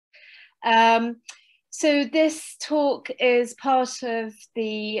So this talk is part of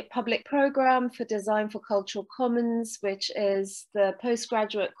the public programme for Design for Cultural Commons, which is the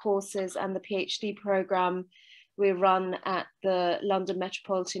postgraduate courses and the PhD programme we run at the London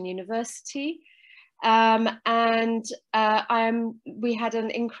Metropolitan University. We had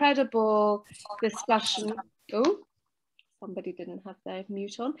an incredible discussion. Oh, somebody didn't have their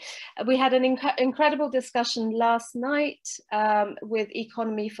mute on. We had an incredible discussion last night with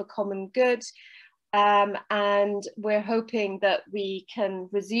Economy for Common Good. And we're hoping that we can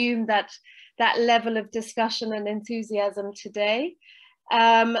resume that level of discussion and enthusiasm today.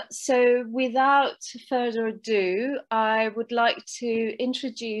 So without further ado, I would like to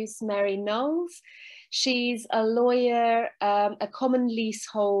introduce Mary Knowles. She's a lawyer, a common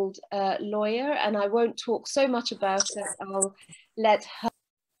leasehold lawyer, and I won't talk so much about it. I'll let her.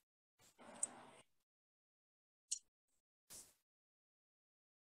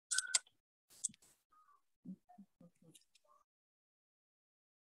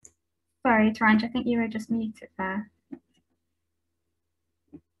 Sorry, Torange, I think you were just muted there.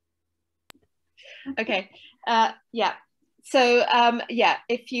 Okay, yeah. So yeah,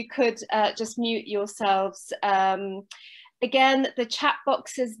 if you could just mute yourselves. Again, the chat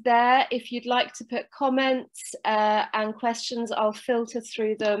box is there. If you'd like to put comments and questions, I'll filter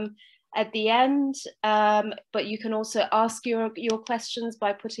through them at the end. But you can also ask your questions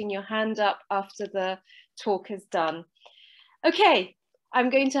by putting your hand up after the talk is done. Okay. I'm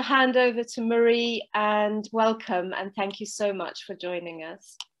going to hand over to Marie, and welcome, and thank you so much for joining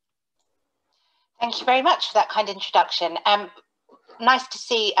us. Thank you very much for that kind introduction. Nice to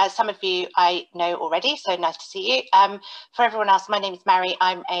see some of you I know already, so nice to see you. For everyone else, my name is Mary.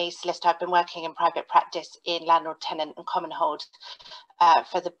 I'm a solicitor. I've been working in private practice in landlord, tenant and commonhold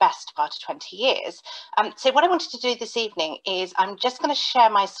for the best part of 20 years. So what I wanted to do this evening is I'm just going to share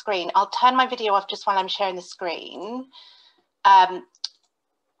my screen. I'll turn my video off just while I'm sharing the screen.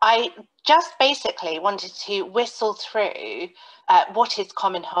 I just basically wanted to whistle through what is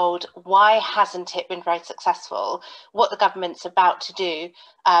Commonhold, why hasn't it been very successful, what the government's about to do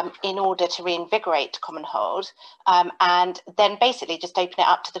in order to reinvigorate Commonhold, and then basically just open it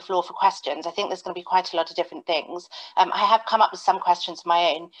up to the floor for questions. I think there's going to be quite a lot of different things. I have come up with some questions of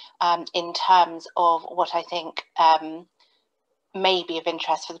my own in terms of what I think may be of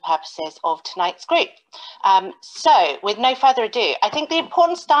interest for the purposes of tonight's group. So with no further ado, I think the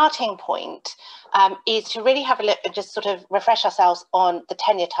important starting point is to really have a look and just sort of refresh ourselves on the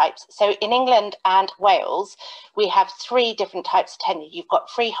tenure types. So in England and Wales, we have 3 different types of tenure. You've got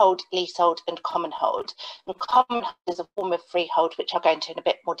freehold, leasehold and commonhold. And commonhold is a form of freehold, which I'll go into in a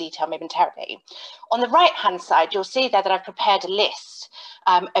bit more detail momentarily. On the right-hand side, you'll see there that I've prepared a list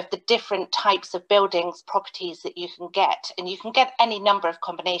of the different types of buildings, properties that you can get. And you can get any number of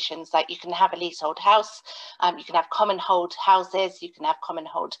combinations, like you can have a leasehold house, you can have commonhold houses, you can have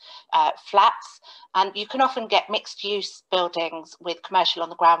commonhold flats, and you can often get mixed use buildings with commercial on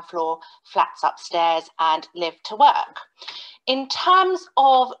the ground floor, flats upstairs and live to work. In terms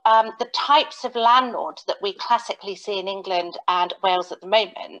of the types of landlords that we classically see in England and Wales at the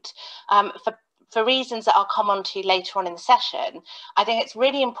moment, for reasons that I'll come on to later on in the session, I think it's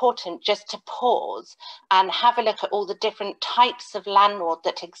really important just to pause and have a look at all the different types of landlord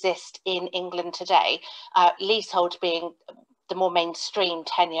that exist in England today, leasehold being the more mainstream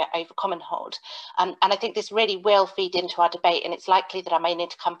tenure over commonhold. And I think this really will feed into our debate, and it's likely that I may need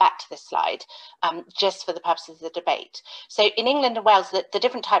to come back to this slide just for the purposes of the debate. So in England and Wales, the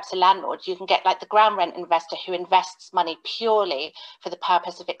different types of landlords, you can get like the ground rent investor who invests money purely for the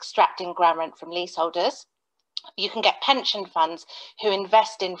purpose of extracting ground rent from leaseholders. You can get pension funds who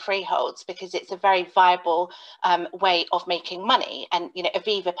invest in freeholds because it's a very viable way of making money. And, you know,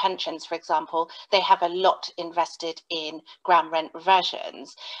 Aviva pensions, for example, they have a lot invested in ground rent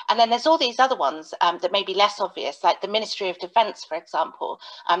reversions. And then there's all these other ones that may be less obvious, like the Ministry of Defence, for example.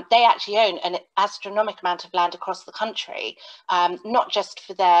 They actually own an astronomical amount of land across the country, not just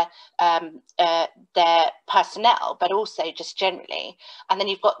for their personnel, but also just generally. And then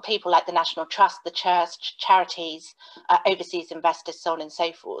you've got people like the National Trust, the church, charities, overseas investors, so on and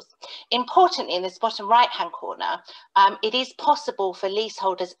so forth. Importantly, in this bottom right-hand corner, it is possible for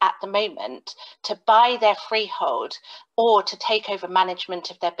leaseholders at the moment to buy their freehold or to take over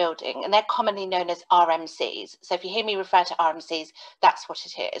management of their building, and they're commonly known as RMCs. So if you hear me refer to RMCs, that's what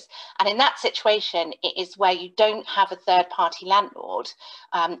it is. And in that situation, it is where you don't have a third-party landlord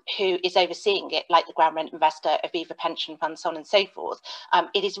who is overseeing it, like the ground rent investor, Aviva pension fund, so on and so forth.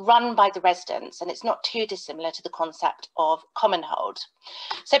 It is run by the residents, and it's not too dissimilar to the concept of Commonhold.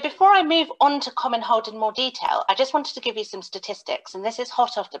 So before I move on to Commonhold in more detail, I just wanted to give you some statistics, and this is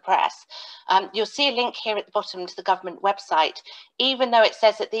hot off the press. You'll see a link here at the bottom to the government website. Even though it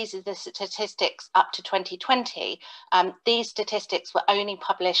says that these are the statistics up to 2020, these statistics were only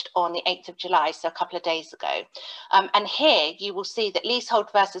published on the 8th of July, so a couple of days ago. And here you will see that leasehold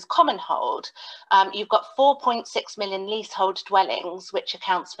versus commonhold, you've got 4.6 million leasehold dwellings, which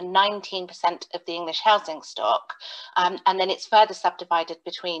accounts for 19% of the English housing stock. And then it's further subdivided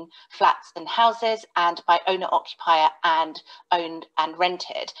between flats and houses, and by owner occupier and owned and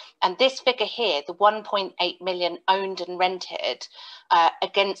rented. And this figure here, the 1.8 million owned and rented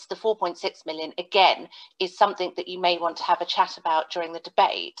against the 4.6 million, again, is something that you may want to have a chat about during the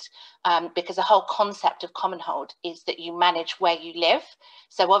debate, because the whole concept of commonhold is that you manage where you live.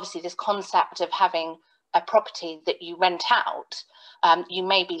 So obviously this concept of having a property that you rent out, you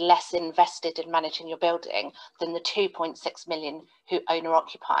may be less invested in managing your building than the 2.6 million who own or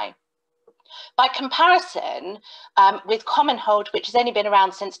occupy. By comparison, with Commonhold, which has only been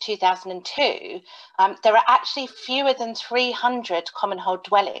around since 2002, there are actually fewer than 300 Commonhold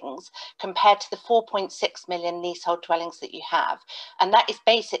dwellings compared to the 4.6 million leasehold dwellings that you have. And that is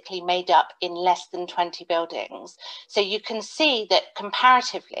basically made up in less than 20 buildings. So you can see that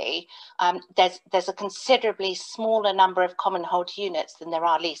comparatively, there's a considerably smaller number of Commonhold units than there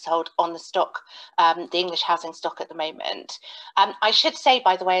are leasehold on the stock, the English housing stock at the moment. I should say,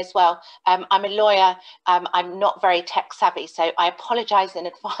 by the way, as well, I'm a lawyer, I'm not very tech savvy, so I apologise in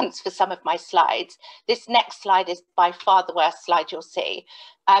advance for some of my slides. This next slide is by far the worst slide you'll see.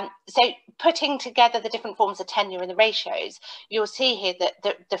 So putting together the different forms of tenure and the ratios, you'll see here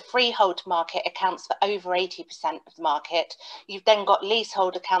that the freehold market accounts for over 80% of the market. You've then got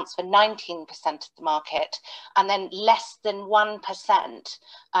leasehold accounts for 19% of the market, and then less than 1%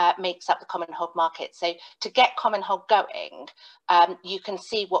 makes up the commonhold market. So to get commonhold going, you can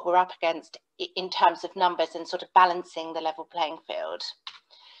see what we're up against in terms of numbers and sort of balancing the level playing field.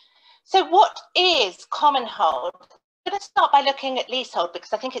 So what is commonhold? I'm going to start by looking at leasehold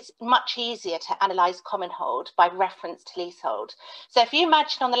because I think it's much easier to analyse commonhold by reference to leasehold. So if you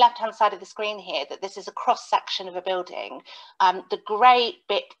imagine on the left-hand side of the screen here that this is a cross-section of a building, the grey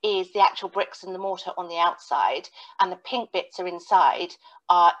bit is the actual bricks and the mortar on the outside, and the pink bits are inside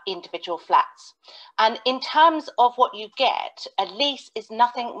are individual flats. And in terms of what you get, a lease is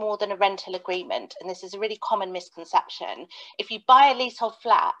nothing more than a rental agreement, and this is a really common misconception. If you buy a leasehold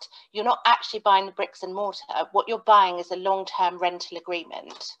flat, you're not actually buying the bricks and mortar. What you're buying is a long-term rental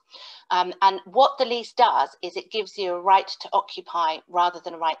agreement. And what the lease does is it gives you a right to occupy rather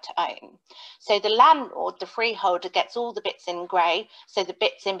than a right to own. So the landlord, the freeholder, gets all the bits in grey, so the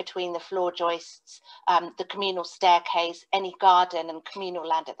bits in between the floor joists, the communal staircase, any garden and communal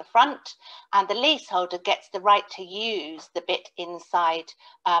land at the front, and the leaseholder gets the right to use the bit inside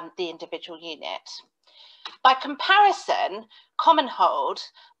the individual unit. By comparison, commonhold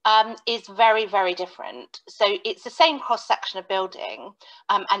is very, very different. So it's the same cross-section of building,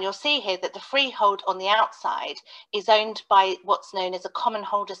 and you'll see here that the freehold on the outside is owned by what's known as a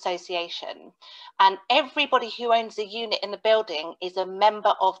commonhold association, and everybody who owns a unit in the building is a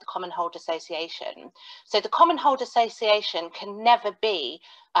member of the commonhold association. So the commonhold association can never be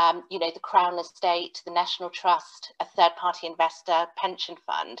you know, the Crown Estate, the National Trust, a third-party investor, pension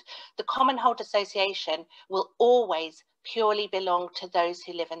fund. The Commonhold Association will always purely belong to those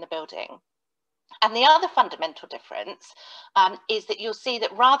who live in the building. And the other fundamental difference is that you'll see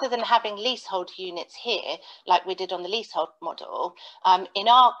that rather than having leasehold units here, like we did on the leasehold model, in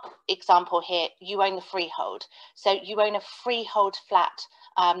our example here, you own the freehold. So you own a freehold flat.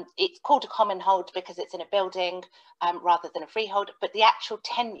 It's called a commonhold because it's in a building rather than a freehold, but the actual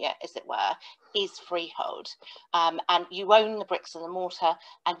tenure, as it were, is freehold. And you own the bricks and the mortar,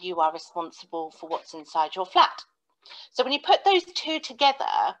 and you are responsible for what's inside your flat. So when you put those two together,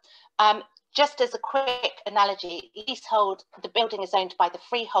 just as a quick analogy, leasehold, the building is owned by the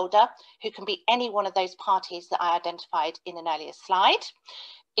freeholder, who can be any one of those parties that I identified in an earlier slide.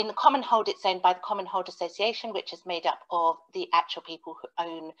 In the commonhold, it's owned by the Commonhold Association, which is made up of the actual people who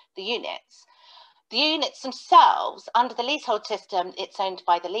own the units. The units themselves, under the leasehold system, it's owned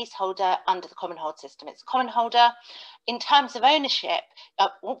by the leaseholder. Under the Commonhold system, it's commonholder. In terms of ownership,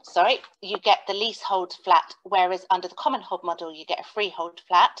 you get the leasehold flat, whereas under the Commonhold model, you get a freehold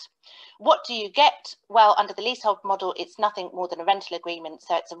flat. What do you get? Well, under the leasehold model, it's nothing more than a rental agreement,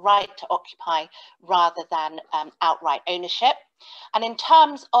 so it's a right to occupy rather than outright ownership. And in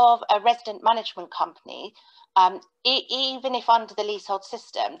terms of a resident management company, even if under the leasehold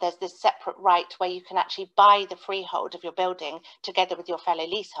system, there's this separate right where you can actually buy the freehold of your building together with your fellow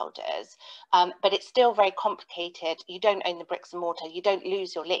leaseholders, but it's still very complicated. You don't own the bricks and mortar, you don't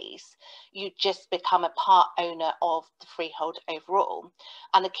lose your lease, you just become a part owner of the freehold overall.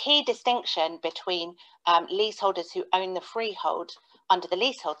 And the key distinction between leaseholders who own the freehold under the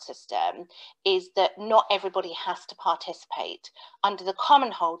leasehold system is that not everybody has to participate. Under the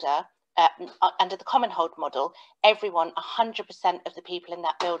commonholder, under the Commonhold model, everyone, 100% of the people in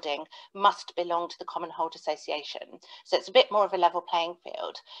that building must belong to the Commonhold Association. So it's a bit more of a level playing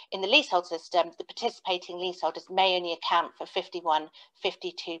field. In the leasehold system, the participating leaseholders may only account for 51,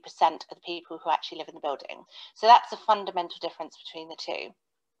 52% of the people who actually live in the building. So that's a fundamental difference between the two.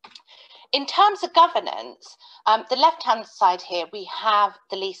 In terms of governance, the left-hand side here, we have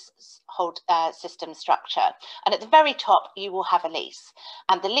the leasehold system structure. And at the very top, you will have a lease.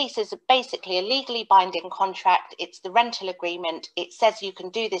 And the lease is basically a legally binding contract. It's the rental agreement. It says you can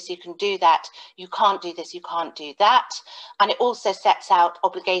do this, you can do that. You can't do this, you can't do that. And it also sets out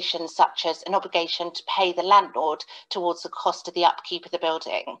obligations such as an obligation to pay the landlord towards the cost of the upkeep of the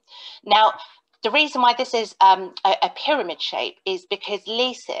building. Now, the reason why this is a pyramid shape is because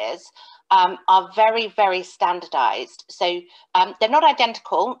leases are very, very standardized. So they're not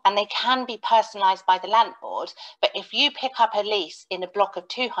identical and they can be personalized by the landlord. But if you pick up a lease in a block of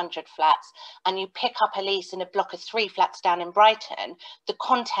 200 flats and you pick up a lease in a block of 3 flats down in Brighton, the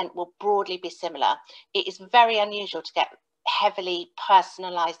content will broadly be similar. It is very unusual to get heavily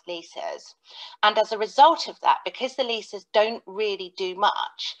personalized leases. And as a result of that, because the leases don't really do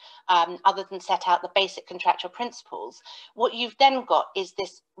much other than set out the basic contractual principles, what you've then got is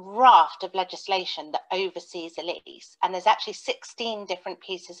this raft of legislation that oversees a lease. And there's actually 16 different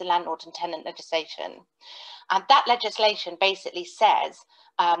pieces of landlord and tenant legislation. And that legislation basically says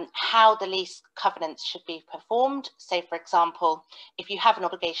how the lease covenants should be performed. So, for example, if you have an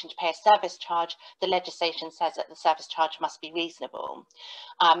obligation to pay a service charge, the legislation says that the service charge must be reasonable.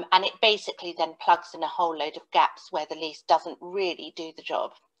 And it basically then plugs in a whole load of gaps where the lease doesn't really do the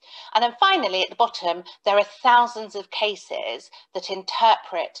job. And then finally, at the bottom, there are thousands of cases that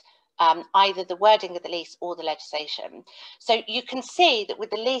interpret either the wording of the lease or the legislation. So you can see that with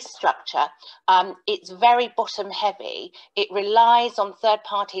the lease structure, it's very bottom heavy. It relies on third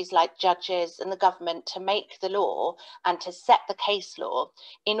parties like judges and the government to make the law and to set the case law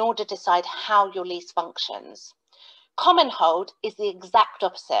in order to decide how your lease functions. Commonhold is the exact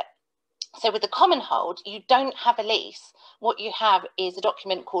opposite. So with the Commonhold, you don't have a lease. What you have is a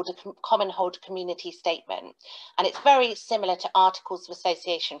document called a Commonhold Community Statement. And it's very similar to Articles of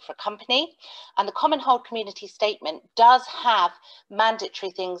Association for a company. And the Commonhold Community Statement does have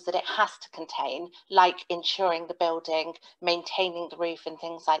mandatory things that it has to contain, like insuring the building, maintaining the roof and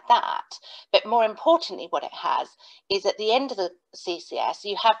things like that. But more importantly, what it has is at the end of the CCS,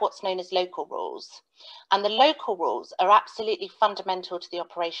 you have what's known as local rules. And the local rules are absolutely fundamental to the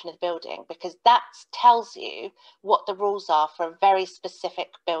operation of the building because that tells you what the rules are for a very specific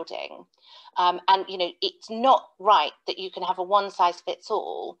building. And, you know, it's not right that you can have a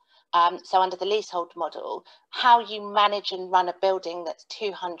one-size-fits-all. So under the leasehold model, how you manage and run a building that's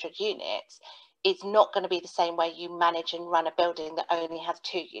 200 units is not going to be the same way you manage and run a building that only has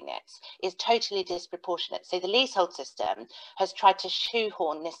 2 units. It's totally disproportionate. So the leasehold system has tried to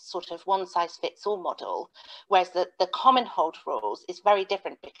shoehorn this sort of one-size-fits-all model, whereas the Commonhold rules is very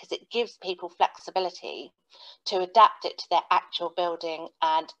different because it gives people flexibility to adapt it to their actual building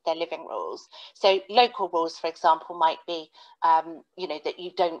and their living rules. So local rules, for example, might be, you know, that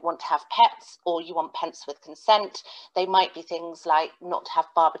you don't want to have pets or you want pets with consent. They might be things like not to have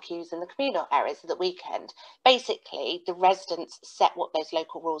barbecues in the communal areas of the weekend. Basically, the residents set what those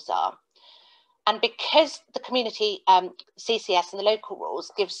local rules are. And because the community CCS and the local rules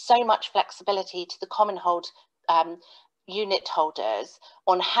give so much flexibility to the Commonhold unit holders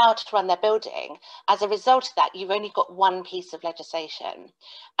on how to run their building. As a result of that, you've only got one piece of legislation.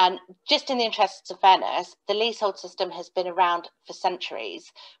 And just in the interests of fairness, the leasehold system has been around for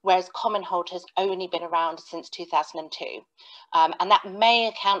centuries, whereas Commonhold has only been around since 2002. And that may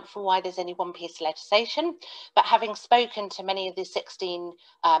account for why there's only one piece of legislation. But having spoken to many of the 16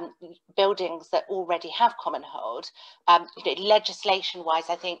 buildings that already have Commonhold, legislation-wise,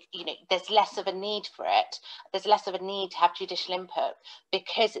 I think there's less of a need for it. There's less of a need to have judicial input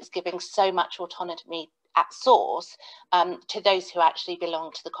because it's giving so much autonomy at source to those who actually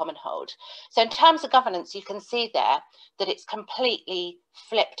belong to the Commonhold. So in terms of governance, you can see there that it's completely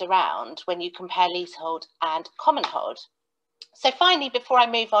flipped around when you compare leasehold and Commonhold. So finally, before I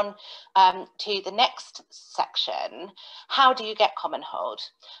move on to the next section, how do you get Commonhold?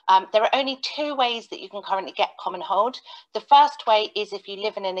 There are only two ways that you can currently get Commonhold. The first way is if you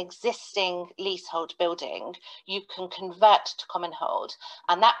live in an existing leasehold building, you can convert to Commonhold.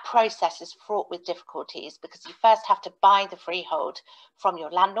 And that process is fraught with difficulties because you first have to buy the freehold from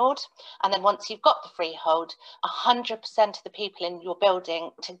your landlord. And then once you've got the freehold, 100% of the people in your building,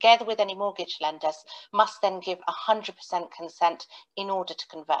 together with any mortgage lenders, must then give 100% consent in order to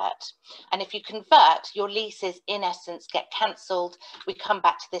convert. And if you convert, your leases in essence get cancelled. We come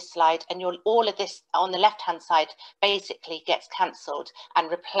back to this slide and all of this on the left hand side basically gets cancelled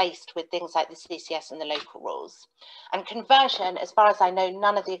and replaced with things like the CCS and the local rules. And conversion, as far as I know,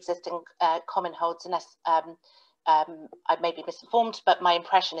 none of the existing Commonholds, unless I may be misinformed, but my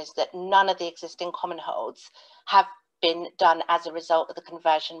impression is that none of the existing Commonholds have been done as a result of the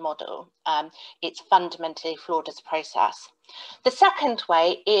conversion model. It's fundamentally flawed as a process. The second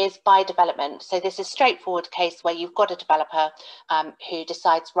way is by development. So this is a straightforward case where you've got a developer who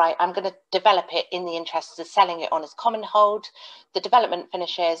decides, right, I'm going to develop it in the interests of selling it on as Commonhold. The development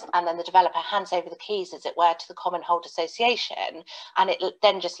finishes and then the developer hands over the keys, as it were, to the Commonhold Association, and it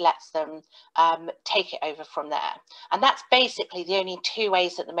then just lets them take it over from there. And that's basically the only two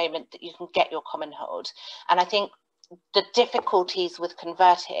ways at the moment that you can get your Commonhold. And I think the difficulties with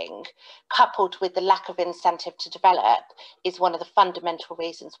converting, coupled with the lack of incentive to develop, is one of the fundamental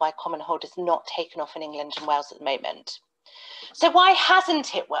reasons why Commonhold is not taken off in England and Wales at the moment. So why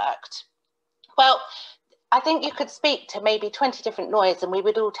hasn't it worked? Well, I think you could speak to maybe 20 different lawyers and we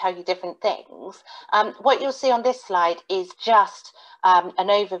would all tell you different things. What you'll see on this slide is just an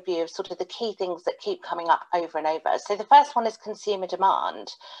overview of sort of the key things that keep coming up over and over. So the first one is consumer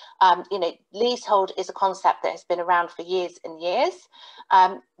demand. Leasehold is a concept that has been around for years and years.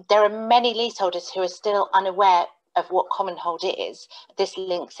 There are many leaseholders who are still unaware of what Commonhold is. This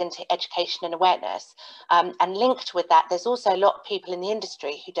links into education and awareness. And linked with that, there's also a lot of people in the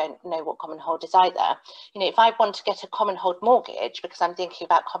industry who don't know what Commonhold is either. If I want to get a Commonhold mortgage because I'm thinking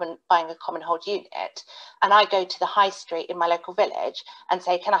about buying a Commonhold unit, and I go to the high street in my local village and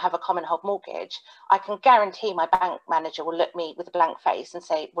say, can I have a Commonhold mortgage? I can guarantee my bank manager will look at me with a blank face and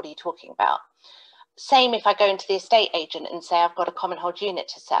say, what are you talking about? Same if I go into the estate agent and say, I've got a Commonhold unit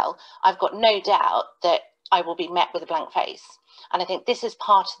to sell, I've got no doubt that I will be met with a blank face. And I think this is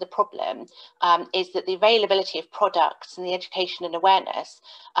part of the problem, is that the availability of products and the education and awareness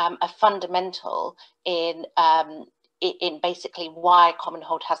are fundamental in basically why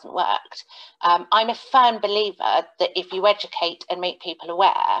Commonhold hasn't worked. I'm a firm believer that if you educate and make people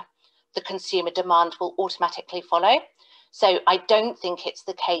aware, the consumer demand will automatically follow. So I don't think it's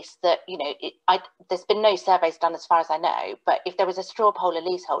the case that, there's been no surveys done as far as I know, but if there was a straw poll of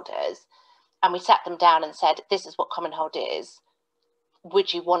leaseholders, and we sat them down and said, this is what Commonhold is,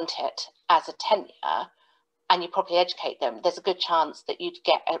 would you want it as a tenure? And you properly educate them, there's a good chance that you'd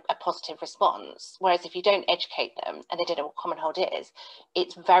get a positive response. Whereas if you don't educate them and they don't know what Commonhold is,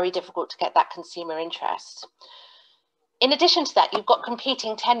 it's very difficult to get that consumer interest. In addition to that, you've got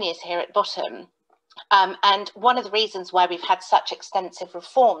competing tenures here at the bottom. And one of the reasons why we've had such extensive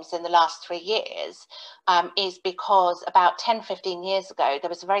reforms in the last 3 years is because about 10, 15 years ago, there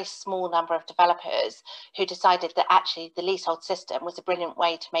was a very small number of developers who decided that actually the leasehold system was a brilliant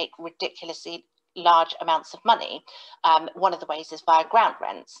way to make ridiculously large amounts of money. One of the ways is via ground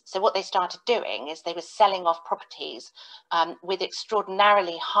rents. So what they started doing is they were selling off properties with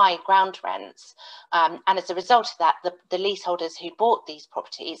extraordinarily high ground rents. And as a result of that, the leaseholders who bought these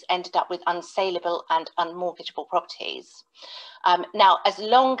properties ended up with unsaleable and unmortgageable properties. Now, as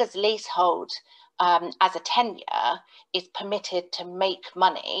long as leasehold as a tenure is permitted to make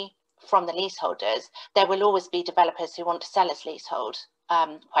money from the leaseholders, there will always be developers who want to sell as leasehold.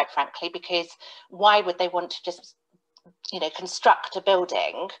 Quite frankly, because why would they want to just, construct a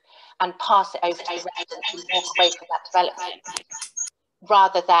building and pass it over to residents and walk away from that development,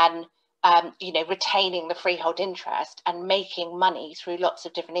 rather than you know, retaining the freehold interest and making money through lots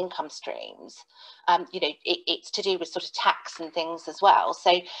of different income streams. You know, it's to do with sort of tax and things as well.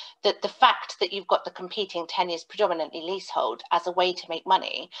 So the fact that you've got the competing tenures, predominantly leasehold, as a way to make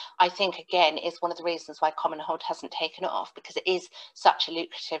money, I think, again, is one of the reasons why Commonhold hasn't taken off, because it is such a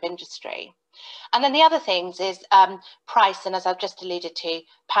lucrative industry. And then the other things is price, and as I've just alluded to,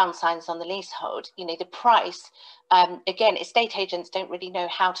 pound signs on the leasehold. You know, the price, again, estate agents don't really know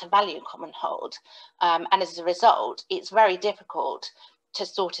how to value Commonhold. And as a result, it's very difficult to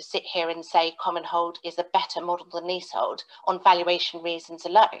sort of sit here and say Commonhold is a better model than leasehold on valuation reasons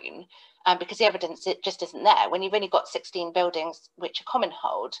alone, because the evidence, it just isn't there. When you've only got 16 buildings which are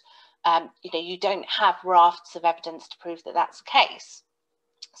Commonhold, you know, you don't have rafts of evidence to prove that that's the case.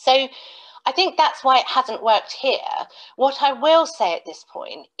 So I think that's why it hasn't worked here. What I will say at this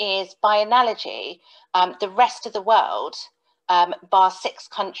point is, by analogy, the rest of the world, bar 6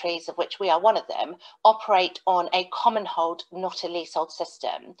 countries, of which we are one of them, operate on a Commonhold, not a leasehold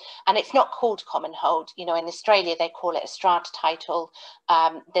system. And it's not called Commonhold. You know, in Australia, they call it a strata title.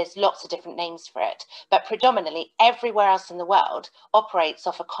 There's lots of different names for it. But predominantly, everywhere else in the world operates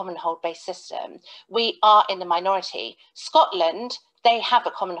off a Commonhold-based system. We are in the minority. Scotland, they have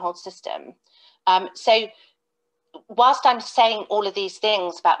a Commonhold system. So whilst I'm saying all of these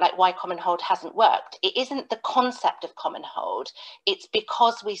things about like why Commonhold hasn't worked, it isn't the concept of Commonhold. It's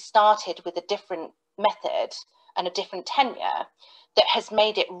because we started with a different method and a different tenure that has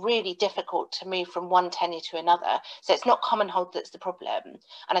made it really difficult to move from one tenure to another. So it's not Commonhold that's the problem.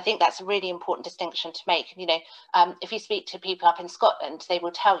 And I think that's a really important distinction to make. You know, if you speak to people up in Scotland, they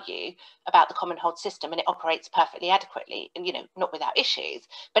will tell you about the Commonhold system, and it operates perfectly adequately, and, you know, not without issues,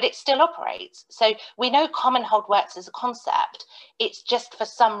 but it still operates. So we know Commonhold works as a concept. It's just, for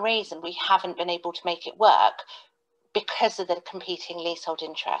some reason, we haven't been able to make it work because of the competing leasehold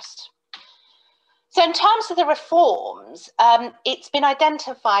interest. So in terms of the reforms, it's been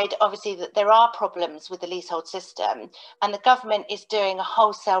identified, obviously, that there are problems with the leasehold system, and the government is doing a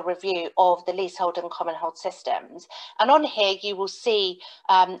wholesale review of the leasehold and Commonhold systems. And on here, you will see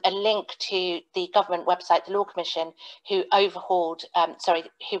a link to the government website, the Law Commission, who overhauled,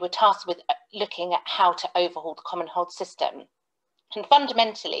 who were tasked with looking at how to overhaul the Commonhold system. And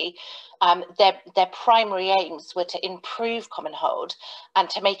fundamentally, their primary aims were to improve Commonhold and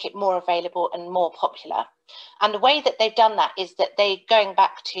to make it more available and more popular. And the way that they've done that is that going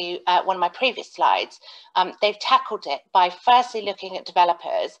back to one of my previous slides, they've tackled it by firstly looking at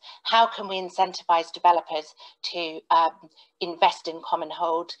developers. How can we incentivize developers to invest in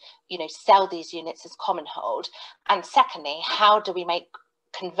Commonhold, you know, sell these units as Commonhold? And secondly, how do we make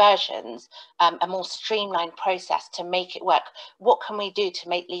conversions a more streamlined process to make it work? What can we do to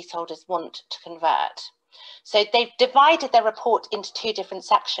make leaseholders want to convert? So they've divided their report into 2 different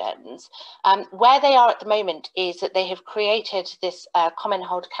sections. Where they are at the moment is that they have created this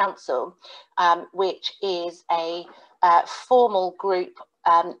Commonhold Council, which is a formal group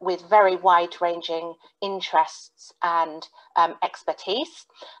with very wide-ranging interests and expertise.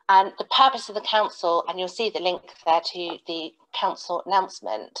 And the purpose of the council, and you'll see the link there to the council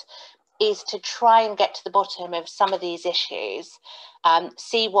announcement, is to try and get to the bottom of some of these issues,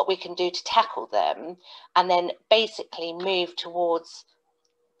 see what we can do to tackle them, and then basically move towards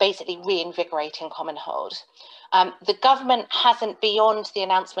reinvigorating Commonhold. The government hasn't, beyond the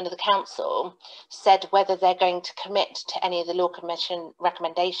announcement of the council, said whether they're going to commit to any of the Law Commission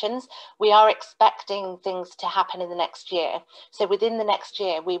recommendations. We are expecting things to happen in the next year. So within the next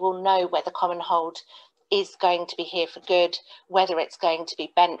year, we will know whether Commonhold is going to be here for good, whether it's going to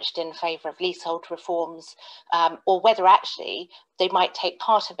be benched in favour of leasehold reforms, or whether actually they might take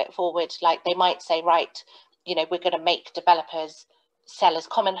part of it forward. Like they might say, right, you know, we're going to make developers sell as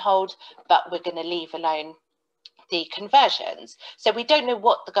Commonhold, but we're going to leave alone the conversions. So we don't know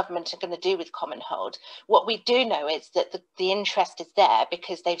what the government are going to do with Commonhold. What we do know is that the interest is there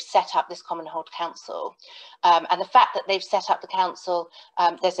because they've set up this Commonhold Council. And the fact that they've set up the council,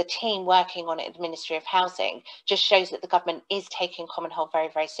 there's a team working on it at the Ministry of Housing, just shows that the government is taking Commonhold very,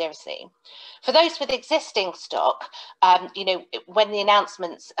 very seriously. For those with existing stock, you know, when the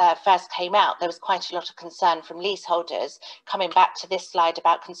announcements first came out, there was quite a lot of concern from leaseholders, coming back to this slide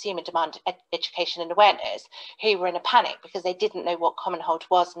about consumer demand, education and awareness, who were in a panic because they didn't know what Commonhold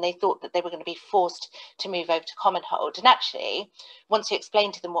was, and they thought that they were going to be forced to move over to Commonhold. And actually, once you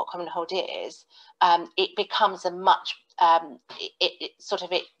explain to them what Commonhold is, it becomes a much, it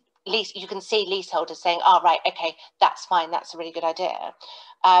you can see leaseholders saying, oh, right, okay, that's fine, that's a really good idea.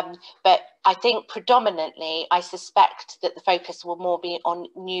 But I think predominantly, I suspect that the focus will more be on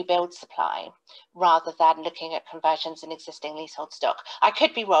new build supply rather than looking at conversions in existing leasehold stock. I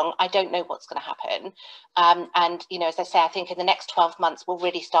could be wrong, I don't know what's going to happen. And, you know, as I say, I think in the next 12 months, we'll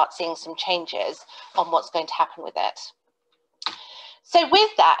really start seeing some changes on what's going to happen with it. So with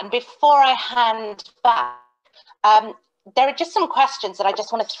that, and before I hand back, there are just some questions that I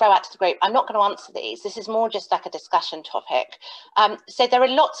just want to throw out to the group. I'm not going to answer these. This is more just like a discussion topic. So there are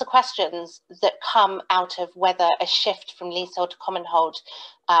lots of questions that come out of whether a shift from leasehold to commonhold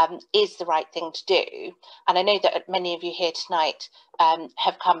is the right thing to do. And I know that many of you here tonight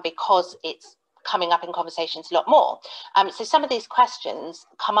have come because it's coming up in conversations a lot more. So some of these questions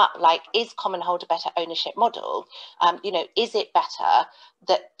come up like, is commonhold a better ownership model? You know, is it better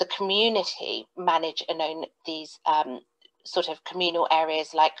that the community manage and own these sort of communal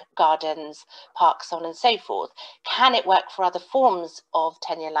areas like gardens, parks, so on and so forth? Can it work for other forms of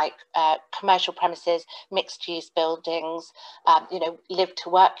tenure like commercial premises, mixed use buildings, you know, live to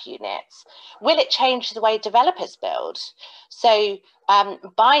work units? Will it change the way developers build? So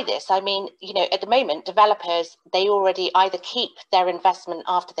by this, I mean, you know, at the moment, developers, they already either keep their investment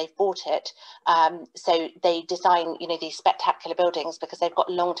after they've bought it. So they design, you know, these spectacular buildings because they've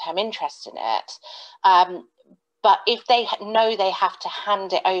got long-term interest in it. But if they know they have to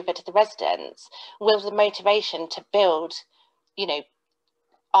hand it over to the residents, will the motivation to build, you know,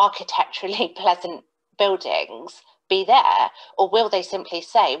 architecturally pleasant buildings be there? Or will they simply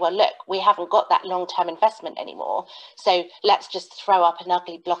say, well, look, we haven't got that long-term investment anymore, so let's just throw up an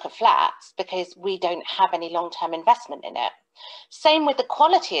ugly block of flats because we don't have any long-term investment in it? Same with the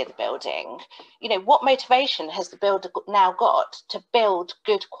quality of the building. You know, what motivation has the builder now got to build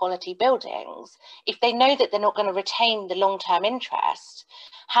good quality buildings if they know that they're not going to retain the long-term interest?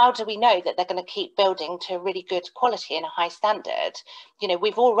 How do we know that they're going to keep building to a really good quality and a high standard? You know,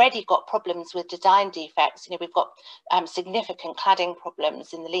 we've already got problems with design defects. You know, we've got significant cladding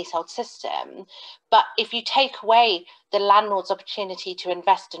problems in the leasehold system. But if you take away the landlord's opportunity to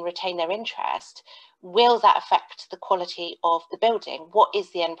invest and retain their interest, will that affect the quality of the building? What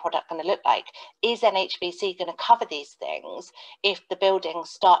is the end product going to look like? Is NHBC going to cover these things if the buildings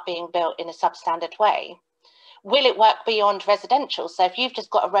start being built in a substandard way? Will it work beyond residential? So if you've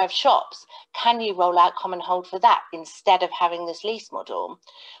just got a row of shops, can you roll out commonhold for that instead of having this lease model?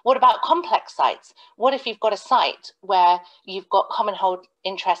 What about complex sites? What if you've got a site where you've got commonhold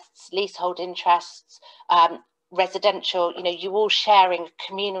interests, leasehold interests, residential, you know, you all sharing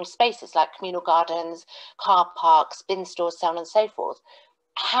communal spaces like communal gardens, car parks, bin stores, so on and so forth?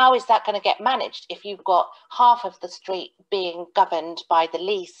 How is that going to get managed if you've got half of the street being governed by the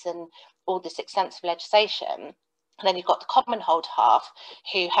lease and all this extensive legislation, and then you've got the commonhold half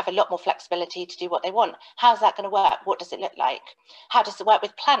who have a lot more flexibility to do what they want? How's that going to work? What does it look like? How does it work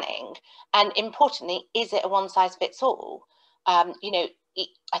with planning? And importantly, is it a one size fits all? You know,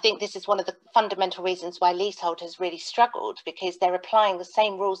 I think this is one of the fundamental reasons why leasehold has really struggled, because they're applying the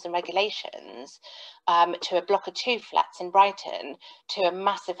same rules and regulations to a block of 2 flats in Brighton, to a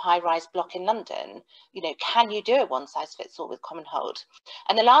massive high-rise block in London. You know, can you do a one-size-fits-all with commonhold?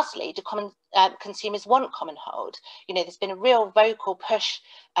 And then lastly, do consumers want commonhold? You know, there's been a real vocal push,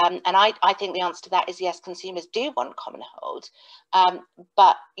 and I think the answer to that is yes, consumers do want commonhold.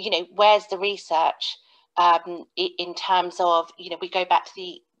 But, you know, where's the research in terms of, you know, we go back to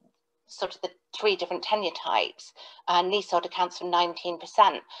the sort of the 3 different tenure types, and leasehold accounts for 19%.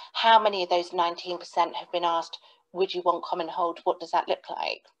 How many of those 19% have been asked, would you want commonhold? What does that look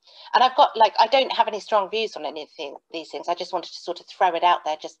like? And I've got, like, I don't have any strong views on any of these things. I just wanted to sort of throw it out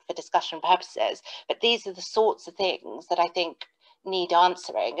there just for discussion purposes. But these are the sorts of things that I think need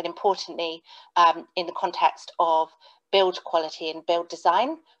answering, and importantly, in the context of build quality and build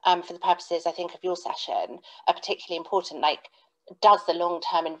design, for the purposes, I think, of your session, are particularly important. Like, does the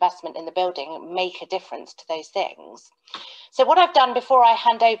long-term investment in the building make a difference to those things? So what I've done before I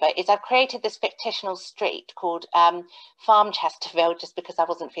hand over is I've created this fictional street called Farm Chesterfield, just because I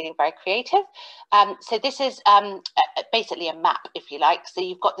wasn't feeling very creative. So this is basically a map, if you like. So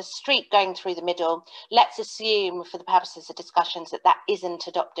you've got the street going through the middle. Let's assume, for the purposes of discussions, that that isn't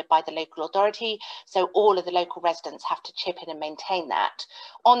adopted by the local authority. So all of the local residents have to chip in and maintain that.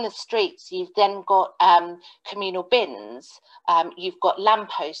 On the streets, you've then got communal bins. You've got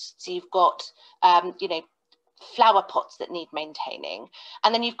lampposts. You've got, you know, flower pots that need maintaining,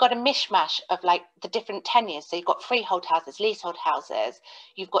 and then you've got a mishmash of like the different tenures. So you've got freehold houses, leasehold houses,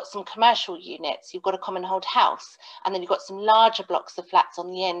 you've got some commercial units, you've got a commonhold house, and then you've got some larger blocks of flats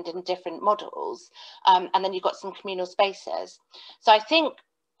on the end in different models, and then you've got some communal spaces. So I think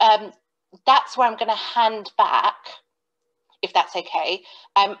that's where I'm going to hand back, if that's okay.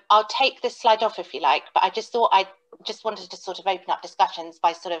 I'll take this slide off if you like, but I just thought I just wanted to sort of open up discussions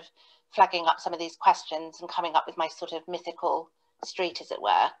by sort of flagging up some of these questions and coming up with my sort of mythical street, as it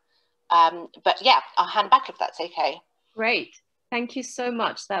were. But yeah, I'll hand back if that's okay. Great. Thank you so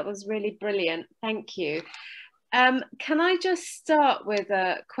much. That was really brilliant. Thank you. Can I just start with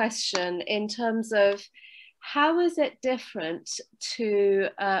a question in terms of how is it different to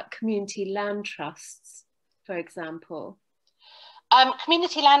community land trusts, for example?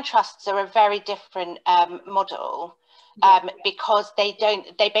 Community land trusts are a very different model, because they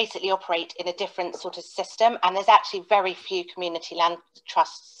basically operate in a different sort of system, and there's actually very few community land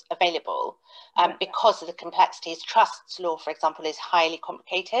trusts available because of the complexities. Trusts law, for example, is highly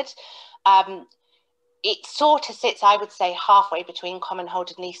complicated. It sort of sits, I would say, halfway between Commonhold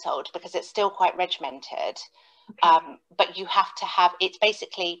and Leasehold, because it's still quite regimented. Okay. But you have to have, it's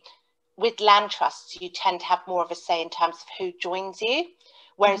basically, with land trusts, you tend to have more of a say in terms of who joins you.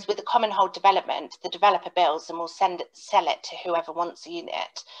 Whereas with the Commonhold development, the developer builds and will sell it to whoever wants a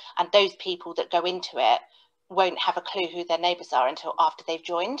unit. And those people that go into it won't have a clue who their neighbours are until after they've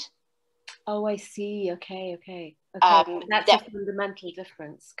joined. Oh, I see. Okay. That's a fundamental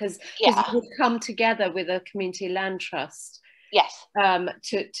difference, because you would come together with a community land trust. Yes.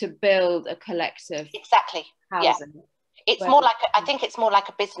 To build a collective. Exactly. Housing. Yeah. It's more like I think it's more like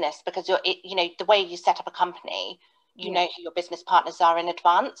a business, because you know, the way you set up a company, you know who your business partners are in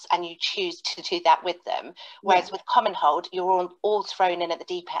advance, and you choose to do that with them. Whereas with Commonhold, you're all thrown in at the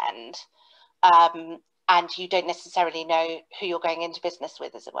deep end, and you don't necessarily know who you're going into business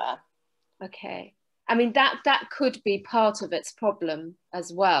with, as it were. Okay. I mean, that could be part of its problem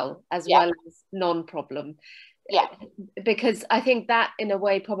as well as non-problem. Yeah. Because I think that in a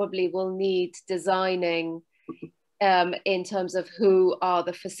way probably will need designing in terms of who are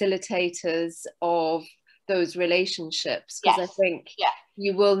the facilitators of those relationships. Because I think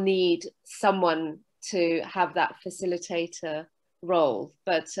you will need someone to have that facilitator role.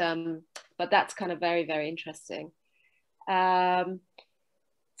 But that's kind of very, very interesting.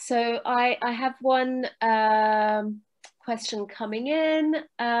 So I have one question coming in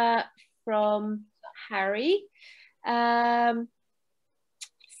from Harry.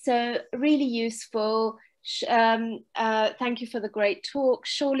 So really useful. Thank you for the great talk.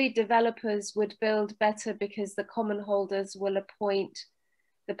 Surely developers would build better because the common holders will appoint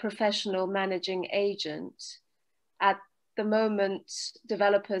the professional managing agent. At the moment,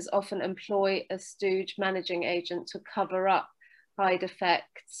 developers often employ a stooge managing agent to cover up side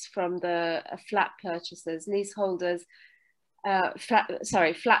effects from the flat purchasers, leaseholders,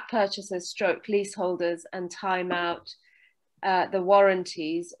 flat purchasers stroke leaseholders, and time out the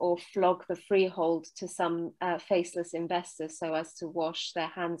warranties or flog the freehold to some faceless investors so as to wash their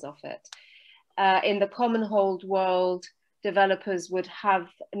hands off it. In the Commonhold world, developers would have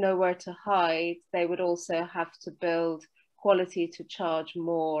nowhere to hide. They would also have to build quality to charge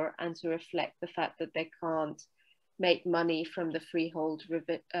more and to reflect the fact that they can't make money from the freehold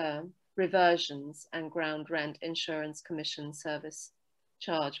reversions and ground rent, insurance, commission, service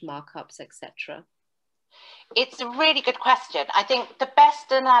charge, markups, etc. It's a really good question. I think the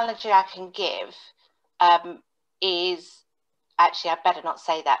best analogy I can give is, actually, I better not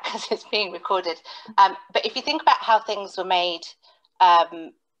say that because it's being recorded. But if you think about how things were made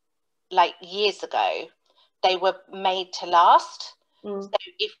like years ago, they were made to last. So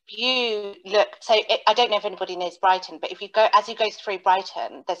if you look, I don't know if anybody knows Brighton, but if you go, as you go through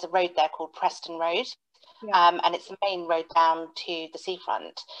Brighton, there's a road there called Preston Road. And it's the main road down to the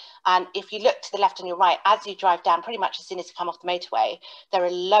seafront. And if you look to the left and your right, as you drive down, pretty much as soon as you come off the motorway, there are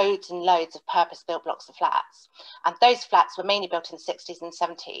loads and loads of purpose-built blocks of flats. And those flats were mainly built in the 60s and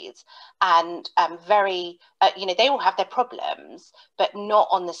 70s, and very, you know, they all have their problems, but not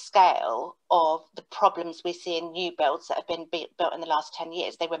on the scale of the problems we see in new builds that have been built in the last 10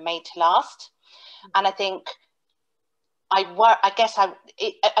 years. They were made to last. And I think, I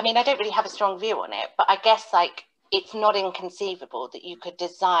mean, I don't really have a strong view on it, but I guess like it's not inconceivable that you could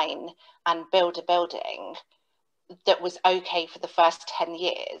design and build a building that was okay for the first 10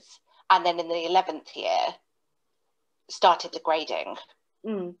 years and then in the 11th year started degrading.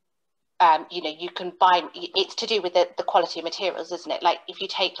 You know, you can buy, it's to do with the quality of materials, isn't it? Like if you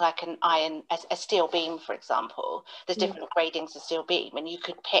take like an iron, a steel beam, for example, there's different gradings of steel beam, and you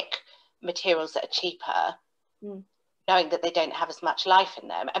could pick materials that are cheaper, knowing that they don't have as much life in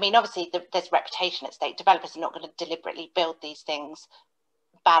them. I mean, obviously there's reputation at stake. Developers are not going to deliberately build these things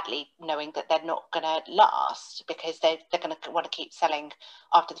badly, knowing that they're not going to last because they're going to want to keep selling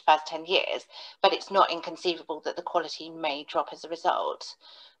after the first 10 years. But it's not inconceivable that the quality may drop as a result.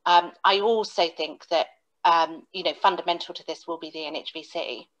 I also think that, you know, fundamental to this will be the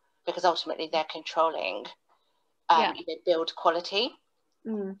NHBC, because ultimately they're controlling you know, build quality.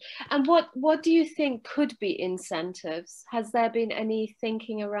 And what do you think could be incentives? Has there been any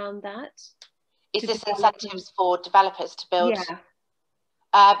thinking around that? Is this incentives for developers to build? Yeah.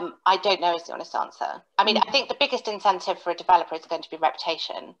 I don't know is the honest answer. I mean, I think the biggest incentive for a developer is going to be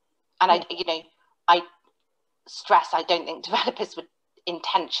reputation. And I, you know, I stress, I don't think developers would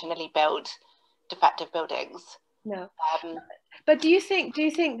intentionally build defective buildings. No. But do you think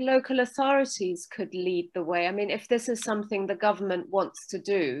local authorities could lead the way? I mean, if this is something the government wants to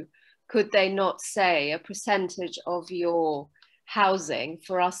do, could they not say a percentage of your housing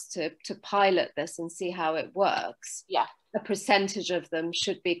for us to pilot this and see how it works? Yeah. A percentage of them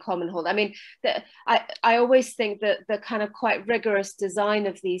should be Commonhold. I mean, I always think that the kind of quite rigorous design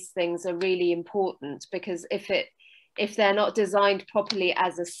of these things are really important, because if they're not designed properly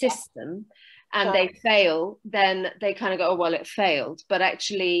as a system, and they fail, then they kind of go, oh, well, it failed. But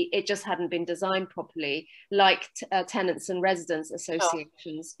actually, it just hadn't been designed properly, like tenants and residents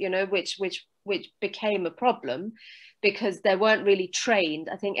associations, you know, which became a problem because they weren't really trained.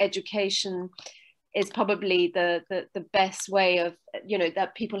 I think education is probably the best way of, you know,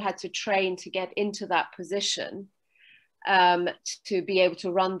 that people had to train to get into that position, to be able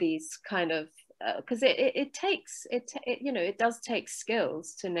to run these kind of, because it takes, you know, it does take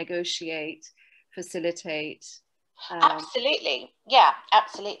skills to negotiate, facilitate. Absolutely, yeah,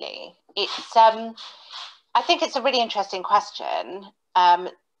 absolutely. It's I think it's a really interesting question.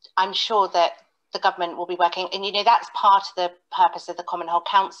 I'm sure that the government will be working, and you know, that's part of the purpose of the Commonhold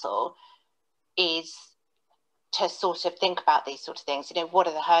Council, is to sort of think about these sort of things. You know, what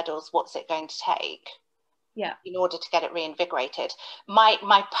are the hurdles? What's it going to take? Yeah. In order to get it reinvigorated.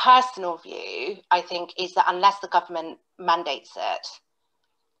 My personal view, I think, is that unless the government mandates it,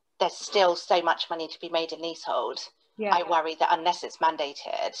 there's still so much money to be made in leasehold. Yeah. I worry that unless it's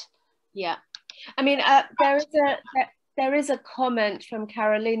mandated. Yeah. I mean, there is a comment from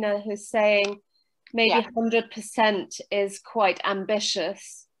Carolina who's saying maybe 100% is quite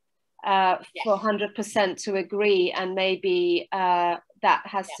ambitious, for 100% to agree, and maybe that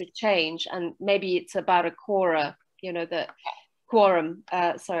has to change, and maybe it's about a quorum, you know, that quorum,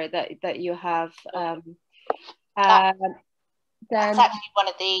 sorry, that you have. That's actually one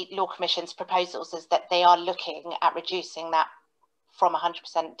of the Law Commission's proposals, is that they are looking at reducing that from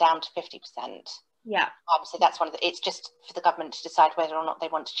 100% down to 50%. Yeah. So that's one of the, it's just for the government to decide whether or not they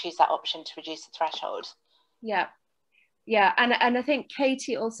want to choose that option to reduce the threshold. Yeah. Yeah, and I think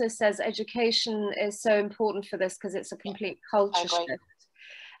Katie also says education is so important for this because it's a complete culture shift.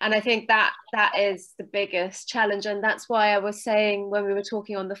 And I think that is the biggest challenge. And that's why I was saying when we were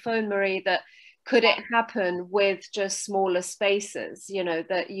talking on the phone, Marie, that could it happen with just smaller spaces, you know,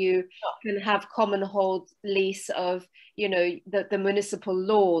 that you can have Commonhold lease of, you know, the municipal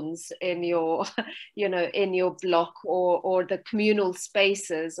lawns in your, you know, in your block, or the communal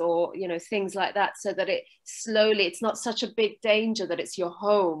spaces, or, you know, things like that, so that it slowly, it's not such a big danger that it's your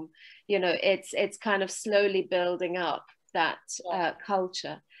home, you know, it's kind of slowly building up that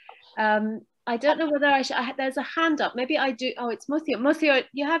culture. I don't know whether I should, there's a hand up. Maybe I do. Oh, it's Muthio. Muthio,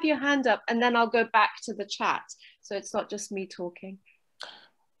 you have your hand up, and then I'll go back to the chat. So it's not just me talking.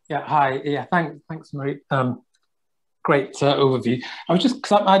 Yeah, hi. Yeah, thanks, Marie. Great overview. I just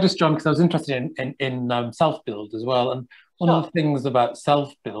joined because I was interested in self-build as well. And one of the things about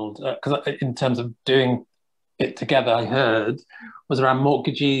self-build, because in terms of doing it together, I heard, was around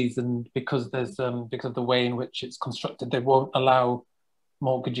mortgagees, and because of the way in which it's constructed, they won't allow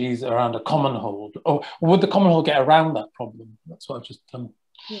mortgagees around a Commonhold, or would the Commonhold get around that problem? That's what I've just done.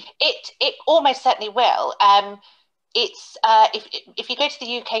 It almost certainly will. It's if you go to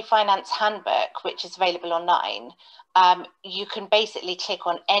the UK Finance Handbook, which is available online, you can basically click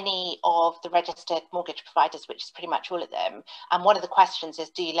on any of the registered mortgage providers, which is pretty much all of them. And one of the questions is,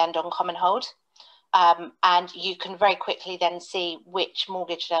 do you lend on Commonhold? And you can very quickly then see which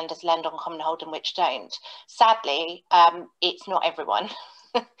mortgage lenders lend on Commonhold and which don't. Sadly, it's not everyone.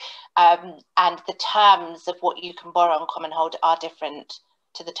 And the terms of what you can borrow on Commonhold are different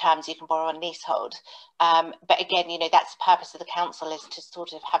to the terms you can borrow on leasehold. But again, you know, that's the purpose of the council, is to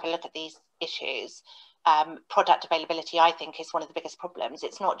sort of have a look at these issues. Product availability, I think, is one of the biggest problems.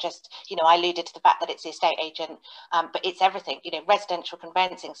 It's not just, you know, I alluded to the fact that it's the estate agent, but it's everything. You know, residential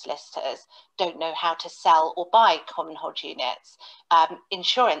conveyancing solicitors don't know how to sell or buy Commonhold units.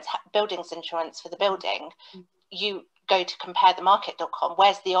 Insurance, buildings insurance for the building. You go to comparethemarket.com,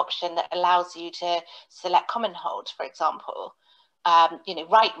 where's the option that allows you to select Commonhold, for example? You know,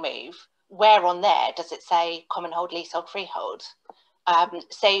 Rightmove, where on there does it say Commonhold, leasehold, freehold?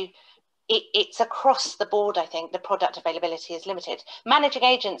 So it's across the board. I think the product availability is limited. Managing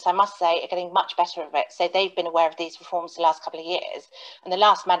agents, I must say, are getting much better at it. So they've been aware of these reforms the last couple of years. And the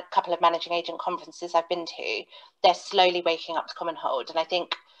last couple of managing agent conferences I've been to, they're slowly waking up to Commonhold. And I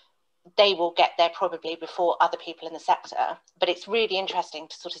think they will get there probably before other people in the sector. But it's really interesting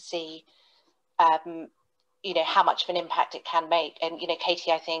to sort of see, you know, how much of an impact it can make. And, you know,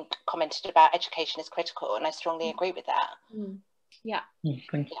 Katie, I think, commented about education is critical, and I strongly agree with that. Yeah.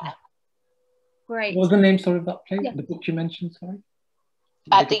 Thank you. Yeah. Great. What was the name, sorry, of that place? Yeah. The book you mentioned, sorry?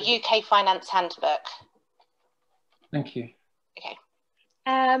 The UK Finance Handbook. Thank you. Okay.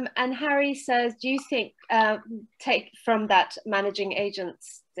 And Harry says, do you think, take from that managing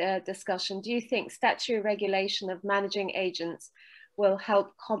agents discussion, do you think statutory regulation of managing agents will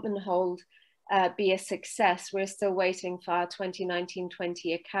help Commonhold be a success? We're still waiting for our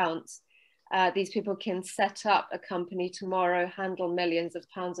 2019-20 accounts. These people can set up a company tomorrow, handle millions of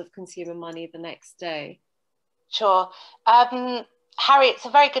pounds of consumer money the next day. Sure. Harry, it's a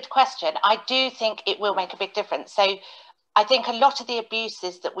very good question. I do think it will make a big difference. So I think a lot of the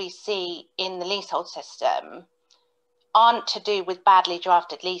abuses that we see in the leasehold system aren't to do with badly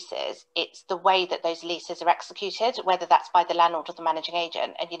drafted leases. It's the way that those leases are executed, whether that's by the landlord or the managing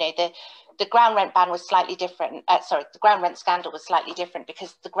agent. And, you know, the ground rent ban was slightly different. The ground rent scandal was slightly different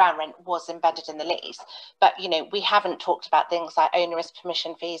because the ground rent was embedded in the lease. But, you know, we haven't talked about things like onerous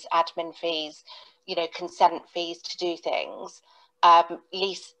permission fees, admin fees, you know, consent fees to do things.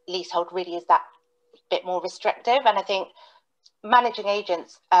 Leasehold really is that bit more restrictive. And I think managing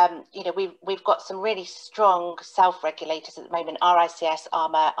agents, you know, we've got some really strong self-regulators at the moment, RICS,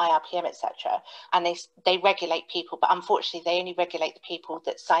 ARMA, IRPM, etc. And they regulate people, but unfortunately they only regulate the people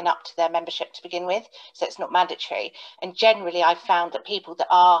that sign up to their membership to begin with, so it's not mandatory. And generally I've found that people that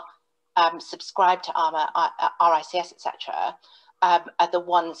are subscribed to ARMA, RICS, etc. Are the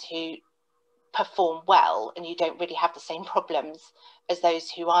ones who perform well, and you don't really have the same problems as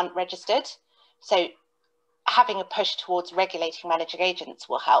those who aren't registered. So having a push towards regulating managing agents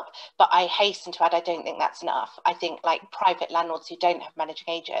will help, but I hasten to add, I don't think that's enough. I think like private landlords who don't have managing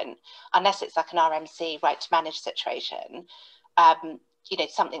agent, unless it's like an RMC, right to manage situation, you know,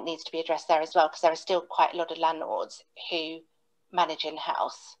 something needs to be addressed there as well, because there are still quite a lot of landlords who manage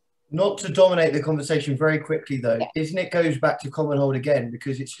in-house. Not to dominate the conversation very quickly though, isn't it goes back to Commonhold again,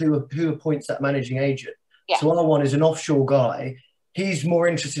 because it's who appoints that managing agent. Yeah. So our one is an offshore guy. He's more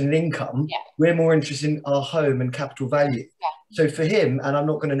interested in income. Yeah. We're more interested in our home and capital value. Yeah. So for him, and I'm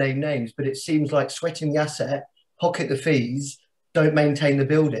not going to name names, but it seems like sweating the asset, pocket the fees, don't maintain the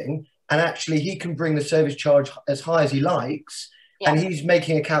building, and actually he can bring the service charge as high as he likes. Yeah. And he's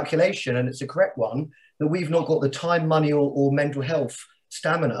making a calculation, and it's a correct one, that we've not got the time, money, or mental health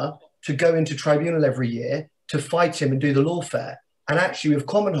stamina to go into tribunal every year to fight him and do the lawfare. And actually with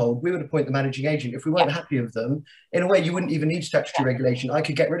Commonhold, we would appoint the managing agent. If we weren't happy with them, in a way, you wouldn't even need statutory regulation. I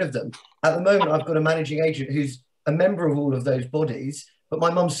could get rid of them. At the moment, I've got a managing agent who's a member of all of those bodies, but my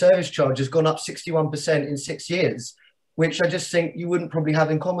mum's service charge has gone up 61% in 6 years, which I just think you wouldn't probably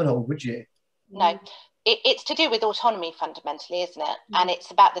have in Commonhold, would you? No, it's to do with autonomy fundamentally, isn't it? And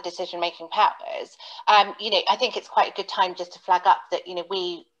it's about the decision-making powers. You know, I think it's quite a good time just to flag up that, you know,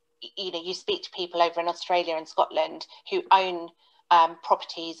 you speak to people over in Australia and Scotland who own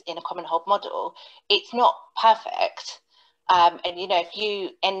properties in a Commonhold model. It's not perfect. And, you know, if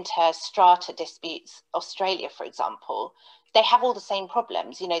you enter strata disputes, Australia, for example, they have all the same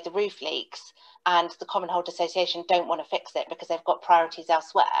problems. You know, the roof leaks and the Commonhold Association don't want to fix it because they've got priorities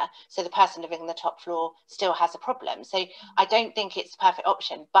elsewhere. So the person living on the top floor still has a problem. So I don't think it's a perfect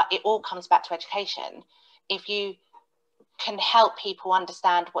option, but it all comes back to education. If you can help people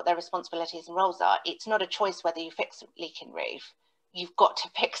understand what their responsibilities and roles are, it's not a choice whether you fix a leaking roof. You've got to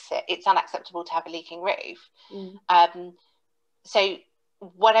fix it. It's unacceptable to have a leaking roof. So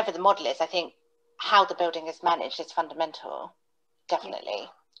whatever the model is, I think how the building is managed is fundamental, definitely,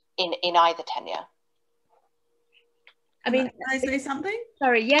 in either tenure. I mean, can I say something?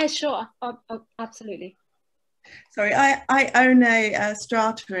 Sorry, yeah, sure, absolutely. Sorry, I own a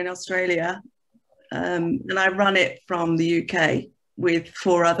strata in Australia, and I run it from the UK with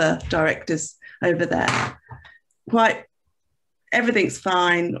 4 other directors over there. Everything's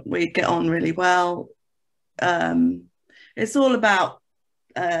fine. We get on really well. It's all about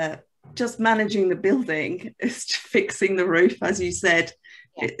just managing the building. It's fixing the roof, as you said.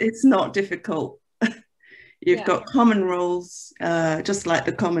 It's not difficult. You've got common rules, just like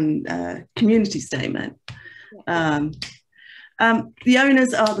the common community statement. The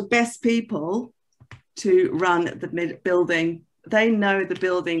owners are the best people to run the building. They know the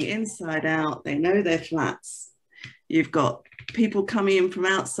building inside out. They know their flats. You've got people coming in from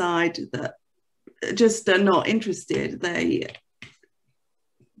outside that just are not interested. They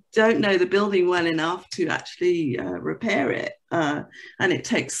don't know the building well enough to actually repair it. And it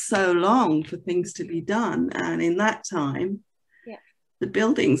takes so long for things to be done. And in that time, the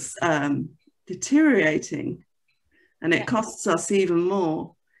building's deteriorating, and it costs us even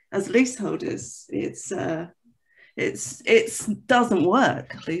more as leaseholders. It doesn't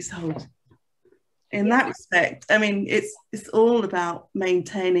work, leasehold. In that respect, I mean, it's all about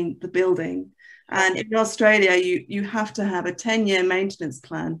maintaining the building. And in Australia, you have to have a 10-year maintenance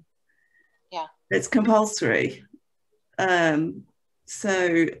plan. Yeah, it's compulsory.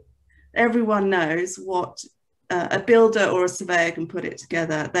 So everyone knows what a builder or a surveyor can put it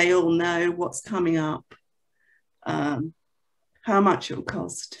together. They all know what's coming up, how much it will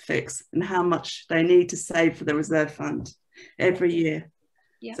cost to fix, and how much they need to save for the reserve fund every year.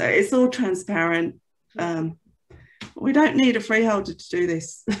 Yeah. So it's all transparent. We don't need a freeholder to do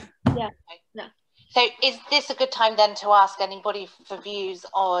this. Yeah. No. So is this a good time then to ask anybody for views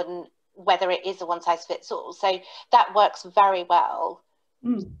on whether it is a one-size-fits-all? So that works very well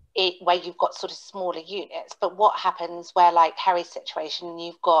where you've got sort of smaller units, but what happens where, like Harry's situation,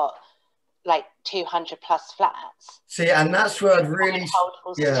 you've got like 200 plus flats? See, and that's where I'd really,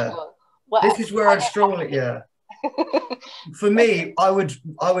 this is where I'd strongly, for me, I would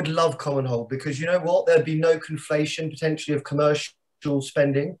love Commonhold, because you know what, there'd be no conflation potentially of commercial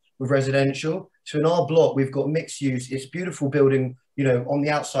spending with residential. So in our block, we've got mixed use. It's beautiful building, you know, on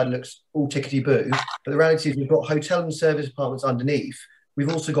the outside looks all tickety-boo, but the reality is we've got hotel and service apartments underneath. We've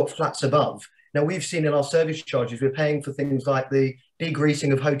also got flats above. Now, we've seen in our service charges, we're paying for things like the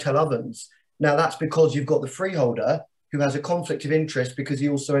degreasing of hotel ovens. Now, that's because you've got the freeholder who has a conflict of interest because he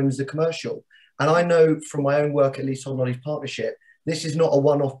also owns the commercial. And I know from my own work at Leasehold Knowledge Partnership, this is not a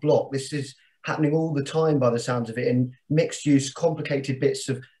one-off block. This is happening all the time by the sounds of it, in mixed-use, complicated bits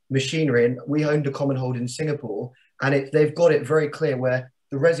of machinery. And we owned a Commonhold in Singapore, and they've got it very clear where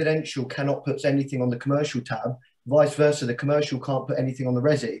the residential cannot put anything on the commercial tab, vice versa, the commercial can't put anything on the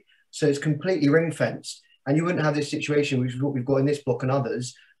resi. So it's completely ring-fenced. And you wouldn't have this situation, which is what we've got in this block and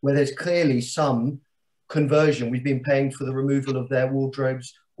others, where there's clearly some conversion. We've been paying for the removal of their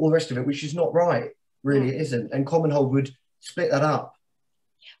wardrobes, all the rest of it, which is not right. Really, it isn't. And Commonhold would split that up.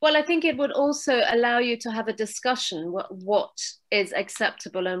 Well, I think it would also allow you to have a discussion what is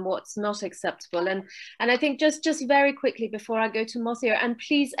acceptable and what's not acceptable. And I think just very quickly before I go to Mothia, and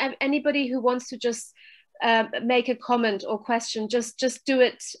please, anybody who wants to just make a comment or question, just do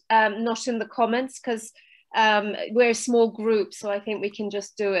it not in the comments, because we're a small group, so I think we can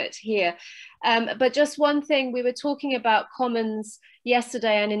just do it here. But just one thing, we were talking about commons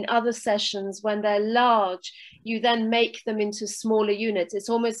yesterday and in other sessions. When they're large, you then make them into smaller units. It's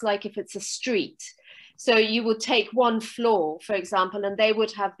almost like if it's a street. So you would take one floor, for example, and they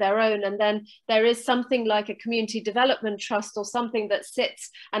would have their own. And then there is something like a community development trust or something that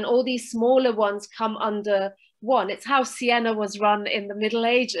sits, and all these smaller ones come under one. It's how Siena was run in the Middle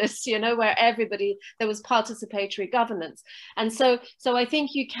Ages, you know, where there was participatory governance. And so I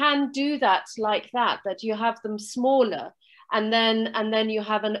think you can do that like that you have them smaller. And then you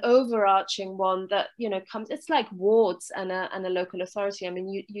have an overarching one that, you know, comes, it's like wards and a local authority. I mean,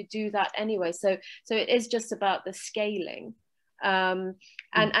 you do that anyway. So it is just about the scaling. And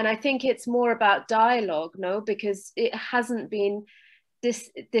I think it's more about dialogue, no, because it hasn't been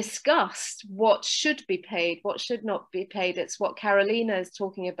discussed what should be paid, what should not be paid. It's what Carolina is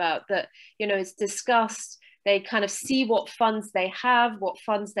talking about, that, you know, it's discussed. They kind of see what funds they have, what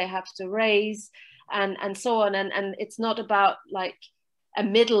funds they have to raise, and so on. And it's not about like a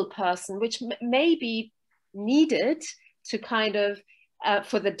middle person, which may be needed to kind of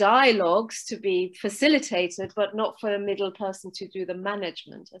for the dialogues to be facilitated, but not for a middle person to do the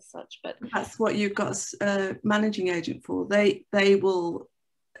management as such. But that's what you've got a managing agent for. They will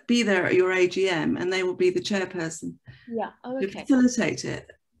be there at your AGM, and they will be the chairperson. Yeah. Oh, okay. To facilitate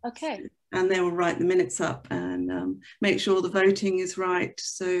it. Okay. And they will write the minutes up and make sure the voting is right,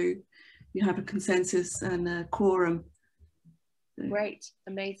 so you have a consensus and a quorum. Great,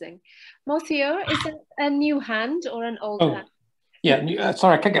 amazing. Mothio, is that a new hand or an old hand? Yeah,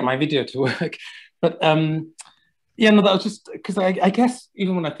 sorry, I can't get my video to work. But yeah, no, that was just because I guess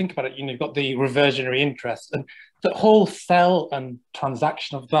even when I think about it, you know, you've got the reversionary interest, and the whole sell and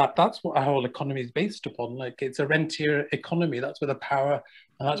transaction of that's what our whole economy is based upon. Like, it's a rentier economy. That's where the power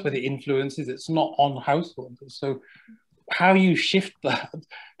and that's where the influence is. It's not on households. So how you shift that.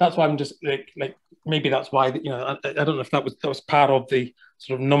 That's why I'm just like maybe that's why, you know, I don't know if that was part of the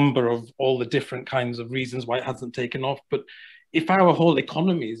sort of number of all the different kinds of reasons why it hasn't taken off. But if our whole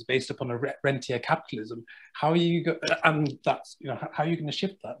economy is based upon a rentier capitalism, how are you and that's, you know, how are you going to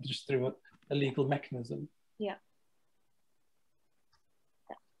shift that just through a legal mechanism? Yeah.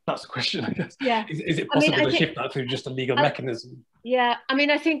 That's the question, I guess. Yeah. Is it possible to shift that through just a legal mechanism? Yeah, I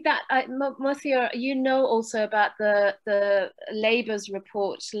mean, I think that, Matthew, you know also about the Labour's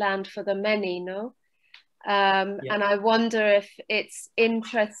report, Land for the Many, no? Yeah. And I wonder if it's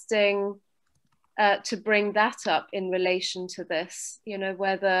interesting to bring that up in relation to this, you know,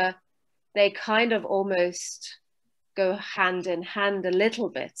 whether they kind of almost go hand in hand a little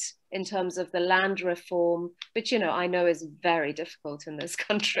bit in terms of the land reform, which, you know, I know is very difficult in this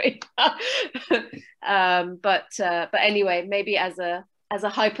country. But anyway, maybe as a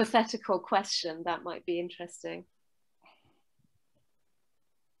hypothetical question, that might be interesting.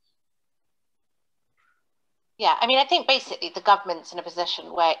 Yeah, I mean, I think basically the government's in a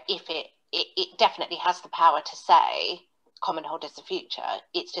position where if it definitely has the power to say Commonhold is the future,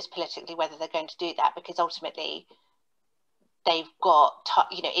 it's just politically whether they're going to do that, because ultimately they've got,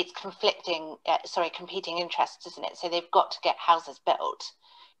 you know, it's competing interests, isn't it? So they've got to get houses built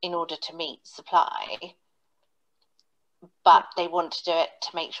in order to meet supply, but they want to do it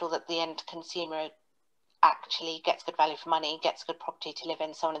to make sure that the end consumer actually gets good value for money, gets good property to live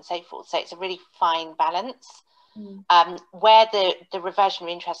in, so on and so forth. So it's a really fine balance. Where the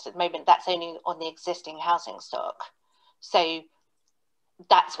reversionary interest at the moment, that's only on the existing housing stock. So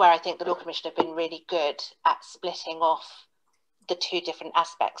that's where I think the Law Commission have been really good at splitting off the two different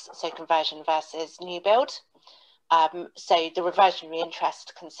aspects, so conversion versus new build. So the reversionary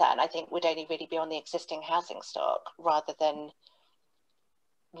interest concern, I think, would only really be on the existing housing stock rather than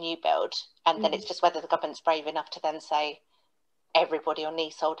new build. And then it's just whether the government's brave enough to then say everybody on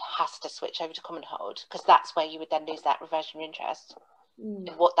leasehold has to switch over to Commonhold, because that's where you would then lose that reversionary interest. And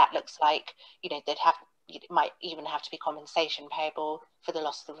what that looks like, you know, it might even have to be compensation payable for the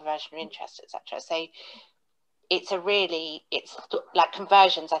loss of the reversionary interest, etc. So it's like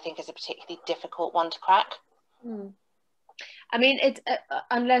conversions, I think, is a particularly difficult one to crack. I mean,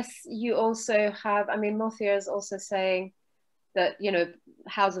 unless you also have, I mean, Mothia is also saying that, you know,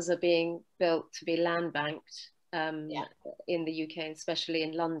 houses are being built to be land banked in the UK, especially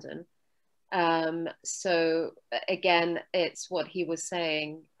in London. So again, it's what he was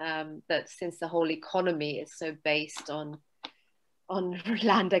saying, that since the whole economy is so based on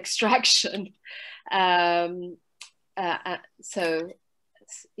land extraction, so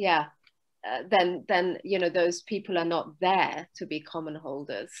yeah, then you know, those people are not there to be common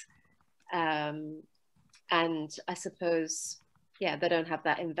holders, and I suppose, yeah, they don't have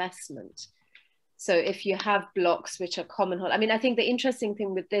that investment. So if you have blocks which are common hold, I mean, I think the interesting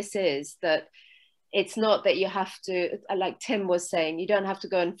thing with this is that it's not that you have to, like Tim was saying, you don't have to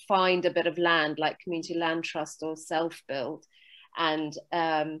go and find a bit of land like community land trust or self-build and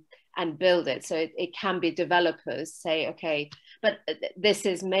build it. So it can be developers say, okay, but this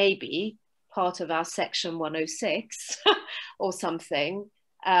is maybe part of our section 106 or something,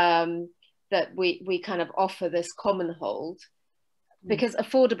 that we kind of offer this common hold, because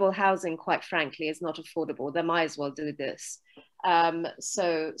affordable housing, quite frankly, is not affordable. They might as well do this.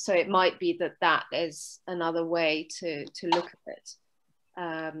 So it might be that is another way to look at it,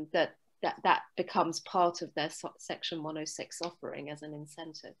 that becomes part of their section 106 offering as an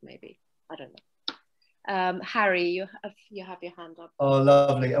incentive, maybe. I don't know. Harry, you have your hand up. Oh,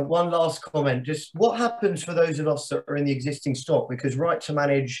 lovely. One last comment. Just what happens for those of us that are in the existing stock? Because right to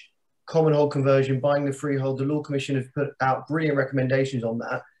manage Commonhold conversion, buying the freehold, the Law Commission have put out brilliant recommendations on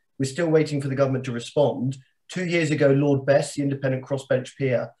that. We're still waiting for the government to respond. 2 years ago, Lord Best, the independent crossbench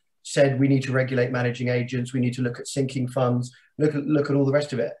peer, said we need to regulate managing agents, we need to look at sinking funds, look at all the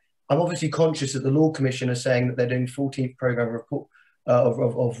rest of it. I'm obviously conscious that the Law Commission are saying that they're doing 14th programme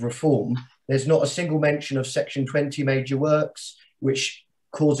of reform. There's not a single mention of Section 20 major works, which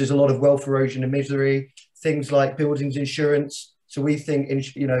causes a lot of wealth erosion and misery, things like buildings insurance. So we think,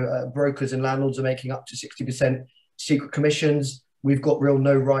 you know, brokers and landlords are making up to 60% secret commissions. We've got real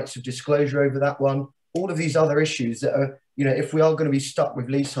no rights of disclosure over that one. All of these other issues that are, you know, if we are going to be stuck with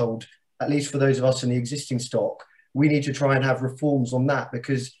leasehold, at least for those of us in the existing stock, we need to try and have reforms on that,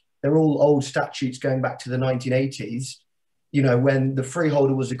 because they're all old statutes going back to the 1980s. You know, when the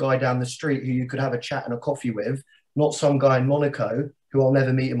freeholder was a guy down the street who you could have a chat and a coffee with, not some guy in Monaco who I'll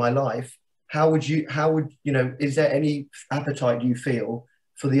never meet in my life. How would you know, is there any appetite, do you feel,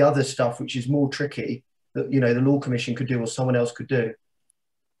 for the other stuff which is more tricky that, you know, the Law Commission could do or someone else could do?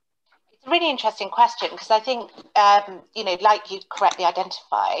 It's a really interesting question, because I think, you know, like you correctly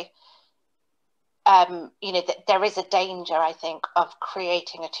identify, you know, that there is a danger, I think, of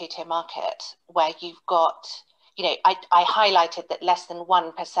creating a two-tier market where you've got, you know, I highlighted that less than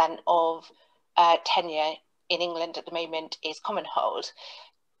 1% of tenure in England at the moment is Commonhold.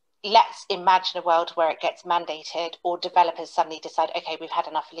 Let's imagine a world where it gets mandated, or developers suddenly decide, okay, we've had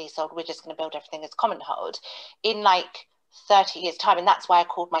enough of leasehold, we're just going to build everything as Commonhold in like 30 years time. And that's why I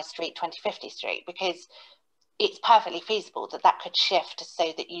called my street 2050 Street, because it's perfectly feasible that that could shift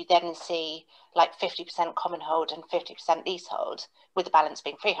so that you then see like 50% Commonhold and 50% leasehold, with the balance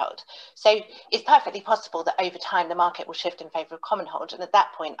being freehold. So it's perfectly possible that over time the market will shift in favour of Commonhold, and at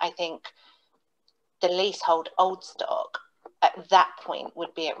that point I think the leasehold old stock at that point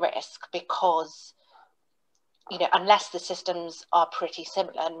would be at risk, because, you know, unless the systems are pretty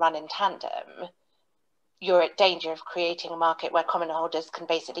similar and run in tandem, you're at danger of creating a market where common holders can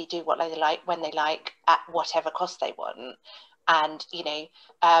basically do what they like, when they like, at whatever cost they want. And, you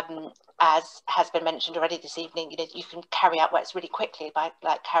know, as has been mentioned already this evening, you know, you can carry out works really quickly, by,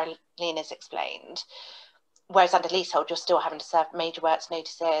 like Caroline has explained. Whereas under leasehold, you're still having to serve major works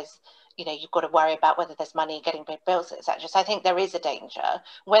notices. You know, you've got to worry about whether there's money, getting big bills, etc. So I think there is a danger.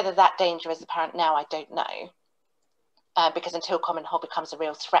 Whether that danger is apparent now, I don't know. Because until Commonhold becomes a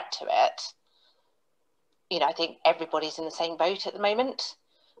real threat to it, you know, I think everybody's in the same boat at the moment.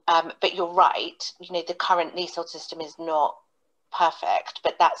 But you're right, you know, the current leasehold system is not perfect,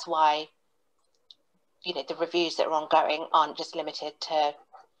 but that's why, you know, the reviews that are ongoing aren't just limited to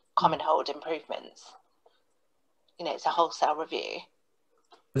Commonhold improvements. You know, it's a wholesale review.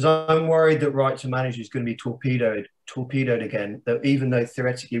 Because I'm worried that right to manage is going to be torpedoed again, that even though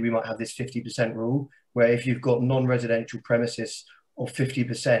theoretically we might have this 50% rule, where if you've got non-residential premises of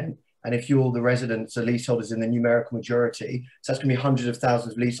 50%, and if you're the residents or leaseholders in the numerical majority, so that's going to be hundreds of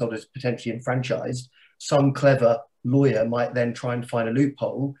thousands of leaseholders potentially enfranchised, some clever lawyer might then try and find a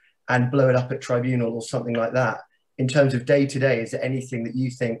loophole and blow it up at tribunal or something like that. In terms of day-to-day, is there anything that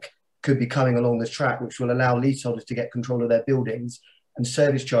you think could be coming along this track which will allow leaseholders to get control of their buildings and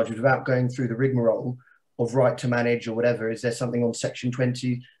service charges without going through the rigmarole of right to manage or whatever? Is there something on Section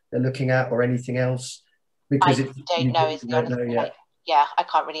 20 they're looking at, or anything else? Because I don't know, is the honest yet. Yeah, I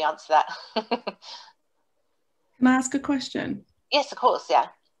can't really answer that. Can I ask a question? Yes, of course, yeah.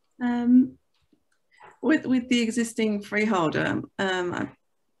 With the existing freeholder,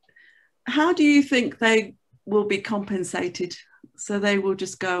 how do you think they will be compensated? So they will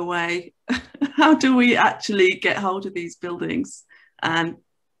just go away? How do we actually get hold of these buildings? And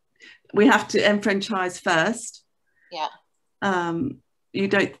we have to enfranchise first. Yeah. You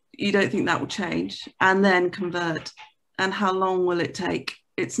don't think that will change, and then convert? And how long will it take?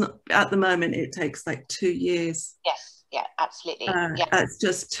 It's not, at the moment it takes like 2 years. Yes, yeah, absolutely. Yeah. It's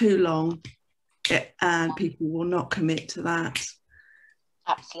just too long, and people will not commit to that.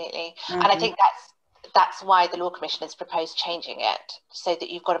 Absolutely. And I think that's why the Law Commission has proposed changing it, so that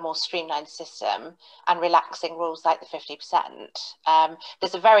you've got a more streamlined system and relaxing rules like the 50%.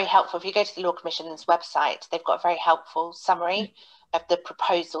 There's a very helpful, if you go to the Law Commission's website, they've got a very helpful summary of the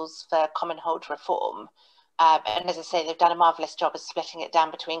proposals for Commonhold reform. And as I say, they've done a marvellous job of splitting it down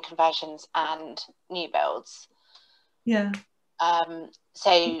between conversions and new builds. Yeah.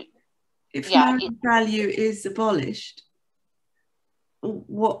 So if market value is abolished,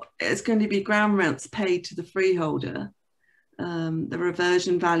 what is going to be ground rents paid to the freeholder, the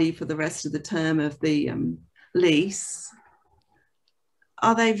reversion value for the rest of the term of the lease?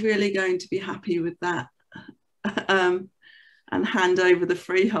 Are they really going to be happy with that, and hand over the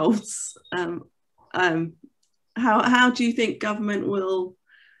freeholds? How do you think government will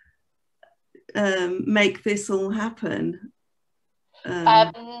make this all happen?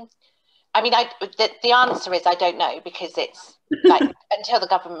 I mean, the answer is I don't know, because it's like until the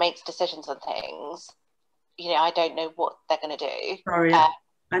government makes decisions on things, you know, I don't know what they're going to do. Sorry,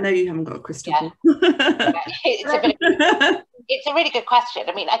 I know you haven't got a crystal ball. It's a really good question.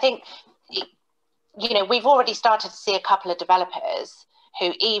 I mean, I think, you know, we've already started to see a couple of developers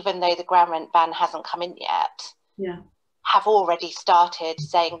who, even though the ground rent ban hasn't come in yet, have already started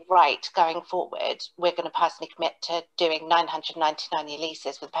saying, right, going forward, we're going to personally commit to doing 999-year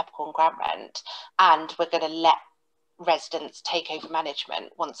leases with peppercorn ground rent, and we're going to let residents take over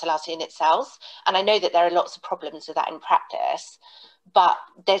management once the last unit sells. And I know that there are lots of problems with that in practice, but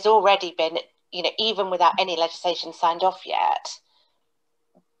there's already been, you know, even without any legislation signed off yet,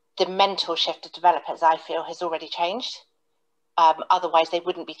 the mental shift of developers, I feel, has already changed. Otherwise, they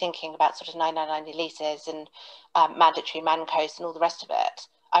wouldn't be thinking about sort of 999 leases and mandatory man codes and all the rest of it.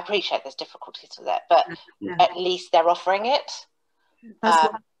 I appreciate there's difficulties with it, but at least they're offering it.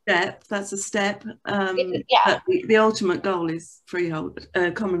 That's what step. That's a step. Yeah. But the ultimate goal is freehold,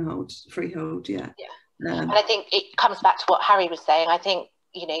 commonhold, freehold. Yeah. And I think it comes back to what Harry was saying. I think,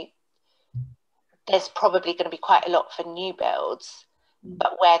 you know, there's probably going to be quite a lot for new builds,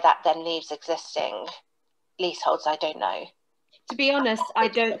 but where that then leaves existing leaseholds, I don't know. To be honest, I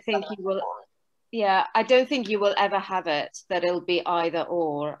don't think you will. Yeah, I don't think you will ever have it that it'll be either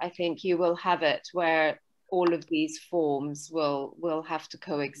or. I think you will have it where all of these forms will have to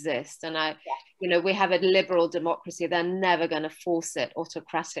coexist. And you know, we have a liberal democracy. They're never going to force it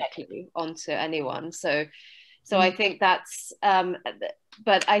autocratically onto anyone. So I think that's.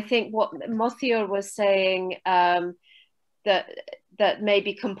 But I think what Mothior was saying, that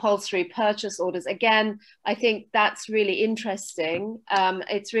maybe compulsory purchase orders. Again, I think that's really interesting.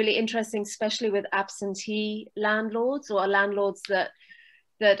 It's really interesting, especially with absentee landlords or landlords that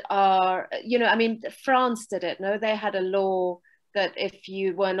are, you know, I mean, France did it. No, they had a law that if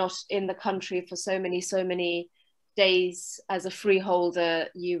you were not in the country for so many days as a freeholder,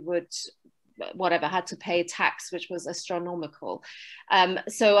 you would, whatever, had to pay tax, which was astronomical.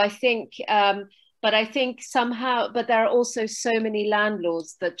 So I think. But I think somehow, but there are also so many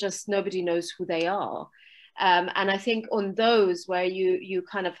landlords that just nobody knows who they are. And I think on those where you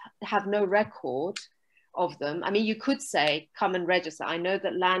kind of have no record of them, I mean, you could say, come and register. I know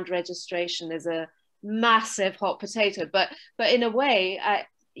that land registration is a massive hot potato, but in a way,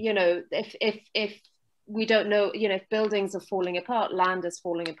 you know, if we don't know, you know, if buildings are falling apart, land is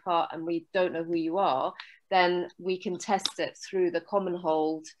falling apart, and we don't know who you are, then we can test it through the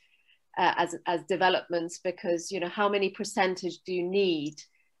Commonhold as developments, because, you know, how many percentage do you need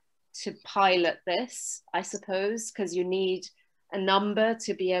to pilot this, I suppose, because you need a number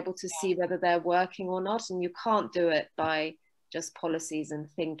to be able to see whether they're working or not, and you can't do it by just policies and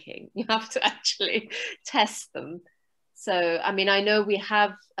thinking. You have to actually test them. So, I mean, I know we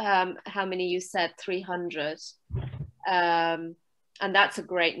have, how many you said, 300, and that's a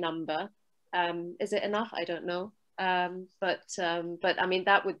great number. Is it enough? I don't know. But I mean,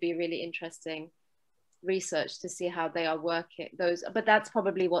 that would be really interesting research to see how they are working those, but that's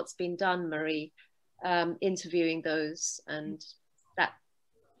probably what's been done, Marie, interviewing those, and that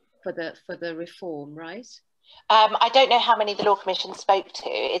for the reform, right? I don't know how many the Law Commission spoke to.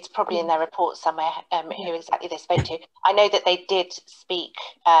 It's probably in their report somewhere who exactly they spoke to. I know that they did speak,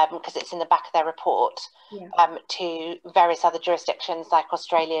 because it's in the back of their report, to various other jurisdictions like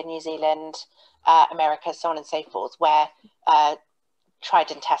Australia, New Zealand, America, so on and so forth, where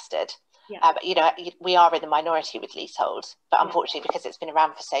tried and tested. You know, we are in the minority with leasehold, but unfortunately, because it's been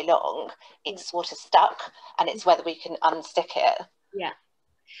around for so long, it's sort of stuck, and it's whether we can unstick it. Yeah.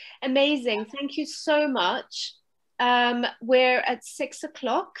 Amazing. Thank you so much. We're at 6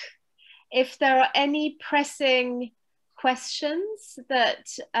 o'clock. If there are any pressing questions that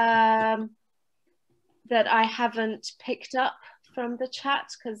that I haven't picked up from the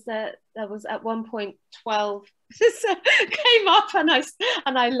chat, because there was at one point 12 came up and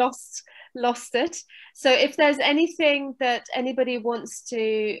I lost it. So if there's anything that anybody wants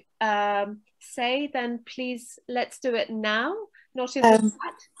to say, then please let's do it now. Not in the chat.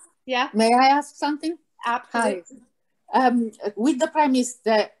 Yeah. May I ask something? Absolutely. Hi. With the premise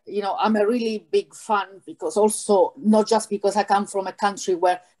that, you know, I'm a really big fan, because also not just because I come from a country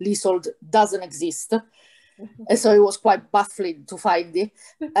where leasehold doesn't exist, and so it was quite baffling to find it.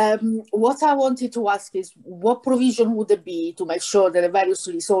 What I wanted to ask is, what provision would there be to make sure that the various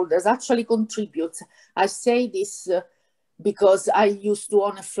leaseholders actually contribute? I say this because I used to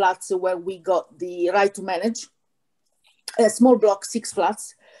own a flat where we got the right to manage a small block, 6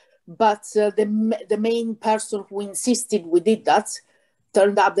 flats, but the main person who insisted we did that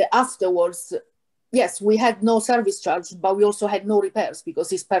turned out that afterwards, yes, we had no service charge, but we also had no repairs because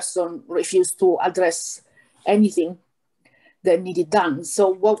this person refused to address anything that needed done. So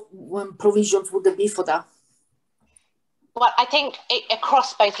what provisions would there be for that? Well, I think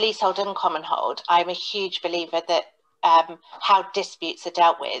across both leasehold and commonhold, I'm a huge believer that how disputes are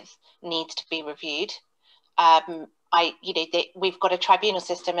dealt with needs to be reviewed. We've got a tribunal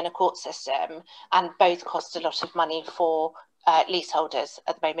system and a court system, and both cost a lot of money for leaseholders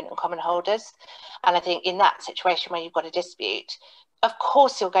at the moment and commonholders. And I think in that situation where you've got a dispute, of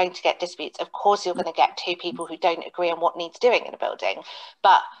course you're going to get disputes. Of course you're going to get two people who don't agree on what needs doing in a building.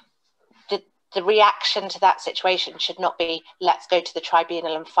 But the reaction to that situation should not be, let's go to the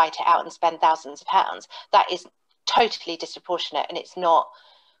tribunal and fight it out and spend thousands of pounds. That is totally disproportionate, and it's not,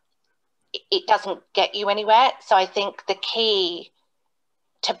 it doesn't get you anywhere. So I think the key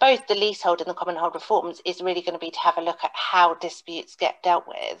to both the leasehold and the commonhold reforms is really going to be to have a look at how disputes get dealt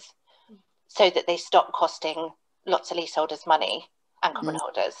with, so that they stop costing lots of leaseholders money and common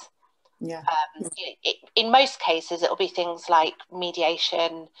holders. Yeah. In most cases, it will be things like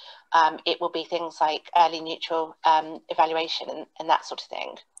mediation. It will be things like early neutral evaluation and that sort of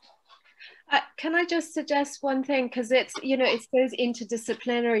thing. Can I just suggest one thing? Because it's, you know, it's those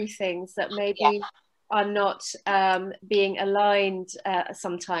interdisciplinary things that maybe are not being aligned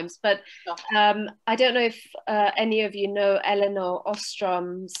sometimes. But I don't know if any of you know Eleanor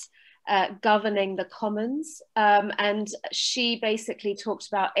Ostrom's Governing the Commons, and she basically talked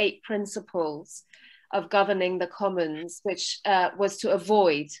about 8 principles of governing the commons, which was to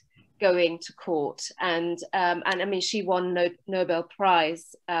avoid going to court, and I mean, she won Nobel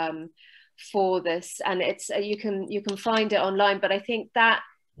Prize for this, and it's you can find it online. But I think that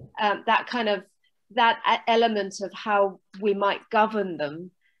that element of how we might govern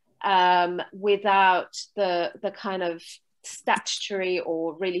them without the kind of statutory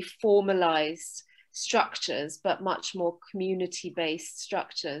or really formalized structures, but much more community-based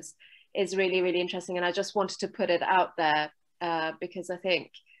structures, is really, really interesting. And I just wanted to put it out there because I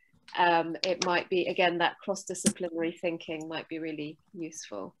think it might be, again, that cross-disciplinary thinking might be really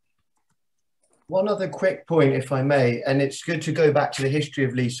useful. One other quick point, if I may, and it's good to go back to the history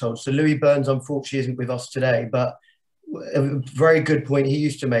of leasehold. So Louis Burns, unfortunately, isn't with us today, but a very good point he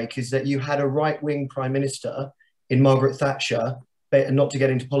used to make is that you had a right-wing prime minister in Margaret Thatcher, not to get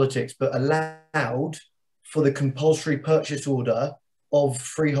into politics, but allowed for the compulsory purchase order of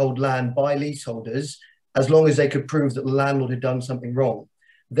freehold land by leaseholders, as long as they could prove that the landlord had done something wrong.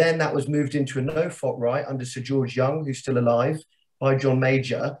 Then that was moved into a no-fault right under Sir George Young, who's still alive, by John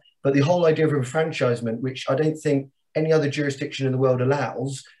Major. But the whole idea of enfranchisement, which I don't think any other jurisdiction in the world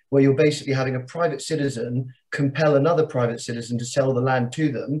allows, where you're basically having a private citizen compel another private citizen to sell the land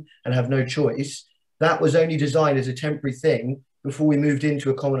to them and have no choice, that was only designed as a temporary thing before we moved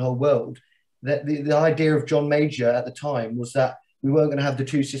into a Commonhold world. The idea of John Major at the time was that we weren't going to have the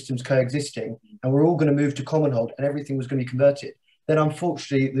two systems coexisting, and we're all going to move to Commonhold and everything was going to be converted. Then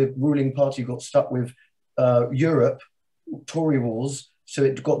unfortunately, the ruling party got stuck with Europe, Tory wars, so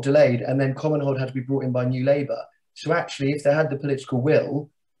it got delayed, and then Commonhold had to be brought in by New Labour. So actually, if they had the political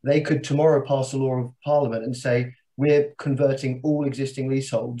will, they could tomorrow pass a law of Parliament and say, we're converting all existing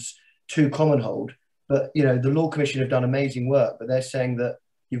leaseholds to Commonhold. But, you know, the Law Commission have done amazing work, but they're saying that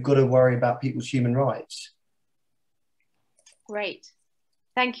you've got to worry about people's human rights. Great.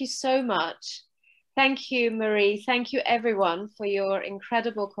 Thank you so much. Thank you, Marie. Thank you, everyone, for your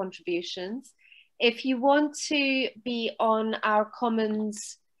incredible contributions. If you want to be on our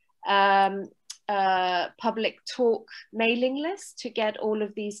Commons public talk mailing list to get all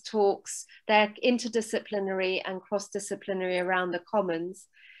of these talks, they're interdisciplinary and cross-disciplinary around the Commons,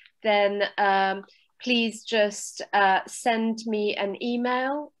 then please just send me an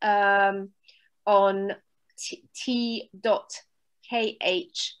email on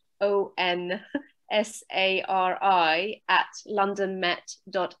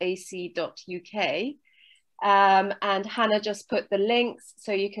t.khonsari@londonmet.ac.uk. And Hannah just put the links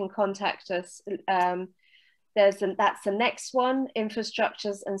so you can contact us. That's the next one,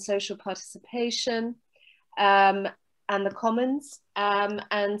 infrastructures and social participation, and the Commons.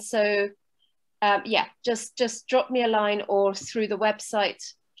 And so, yeah, just drop me a line or through the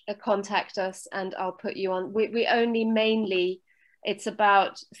website, contact us and I'll put you on. We only mainly, it's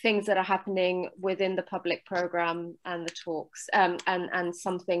about things that are happening within the public program and the talks, and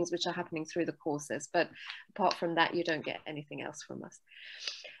some things which are happening through the courses. But apart from that, you don't get anything else from us.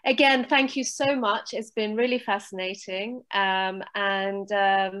 Again, thank you so much. It's been really fascinating.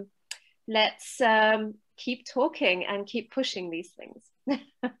 Let's keep talking and keep pushing these things.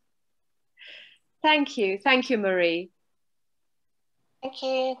 Thank you. Thank you, Marie. Thank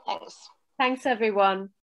you. Thanks. Thanks, everyone.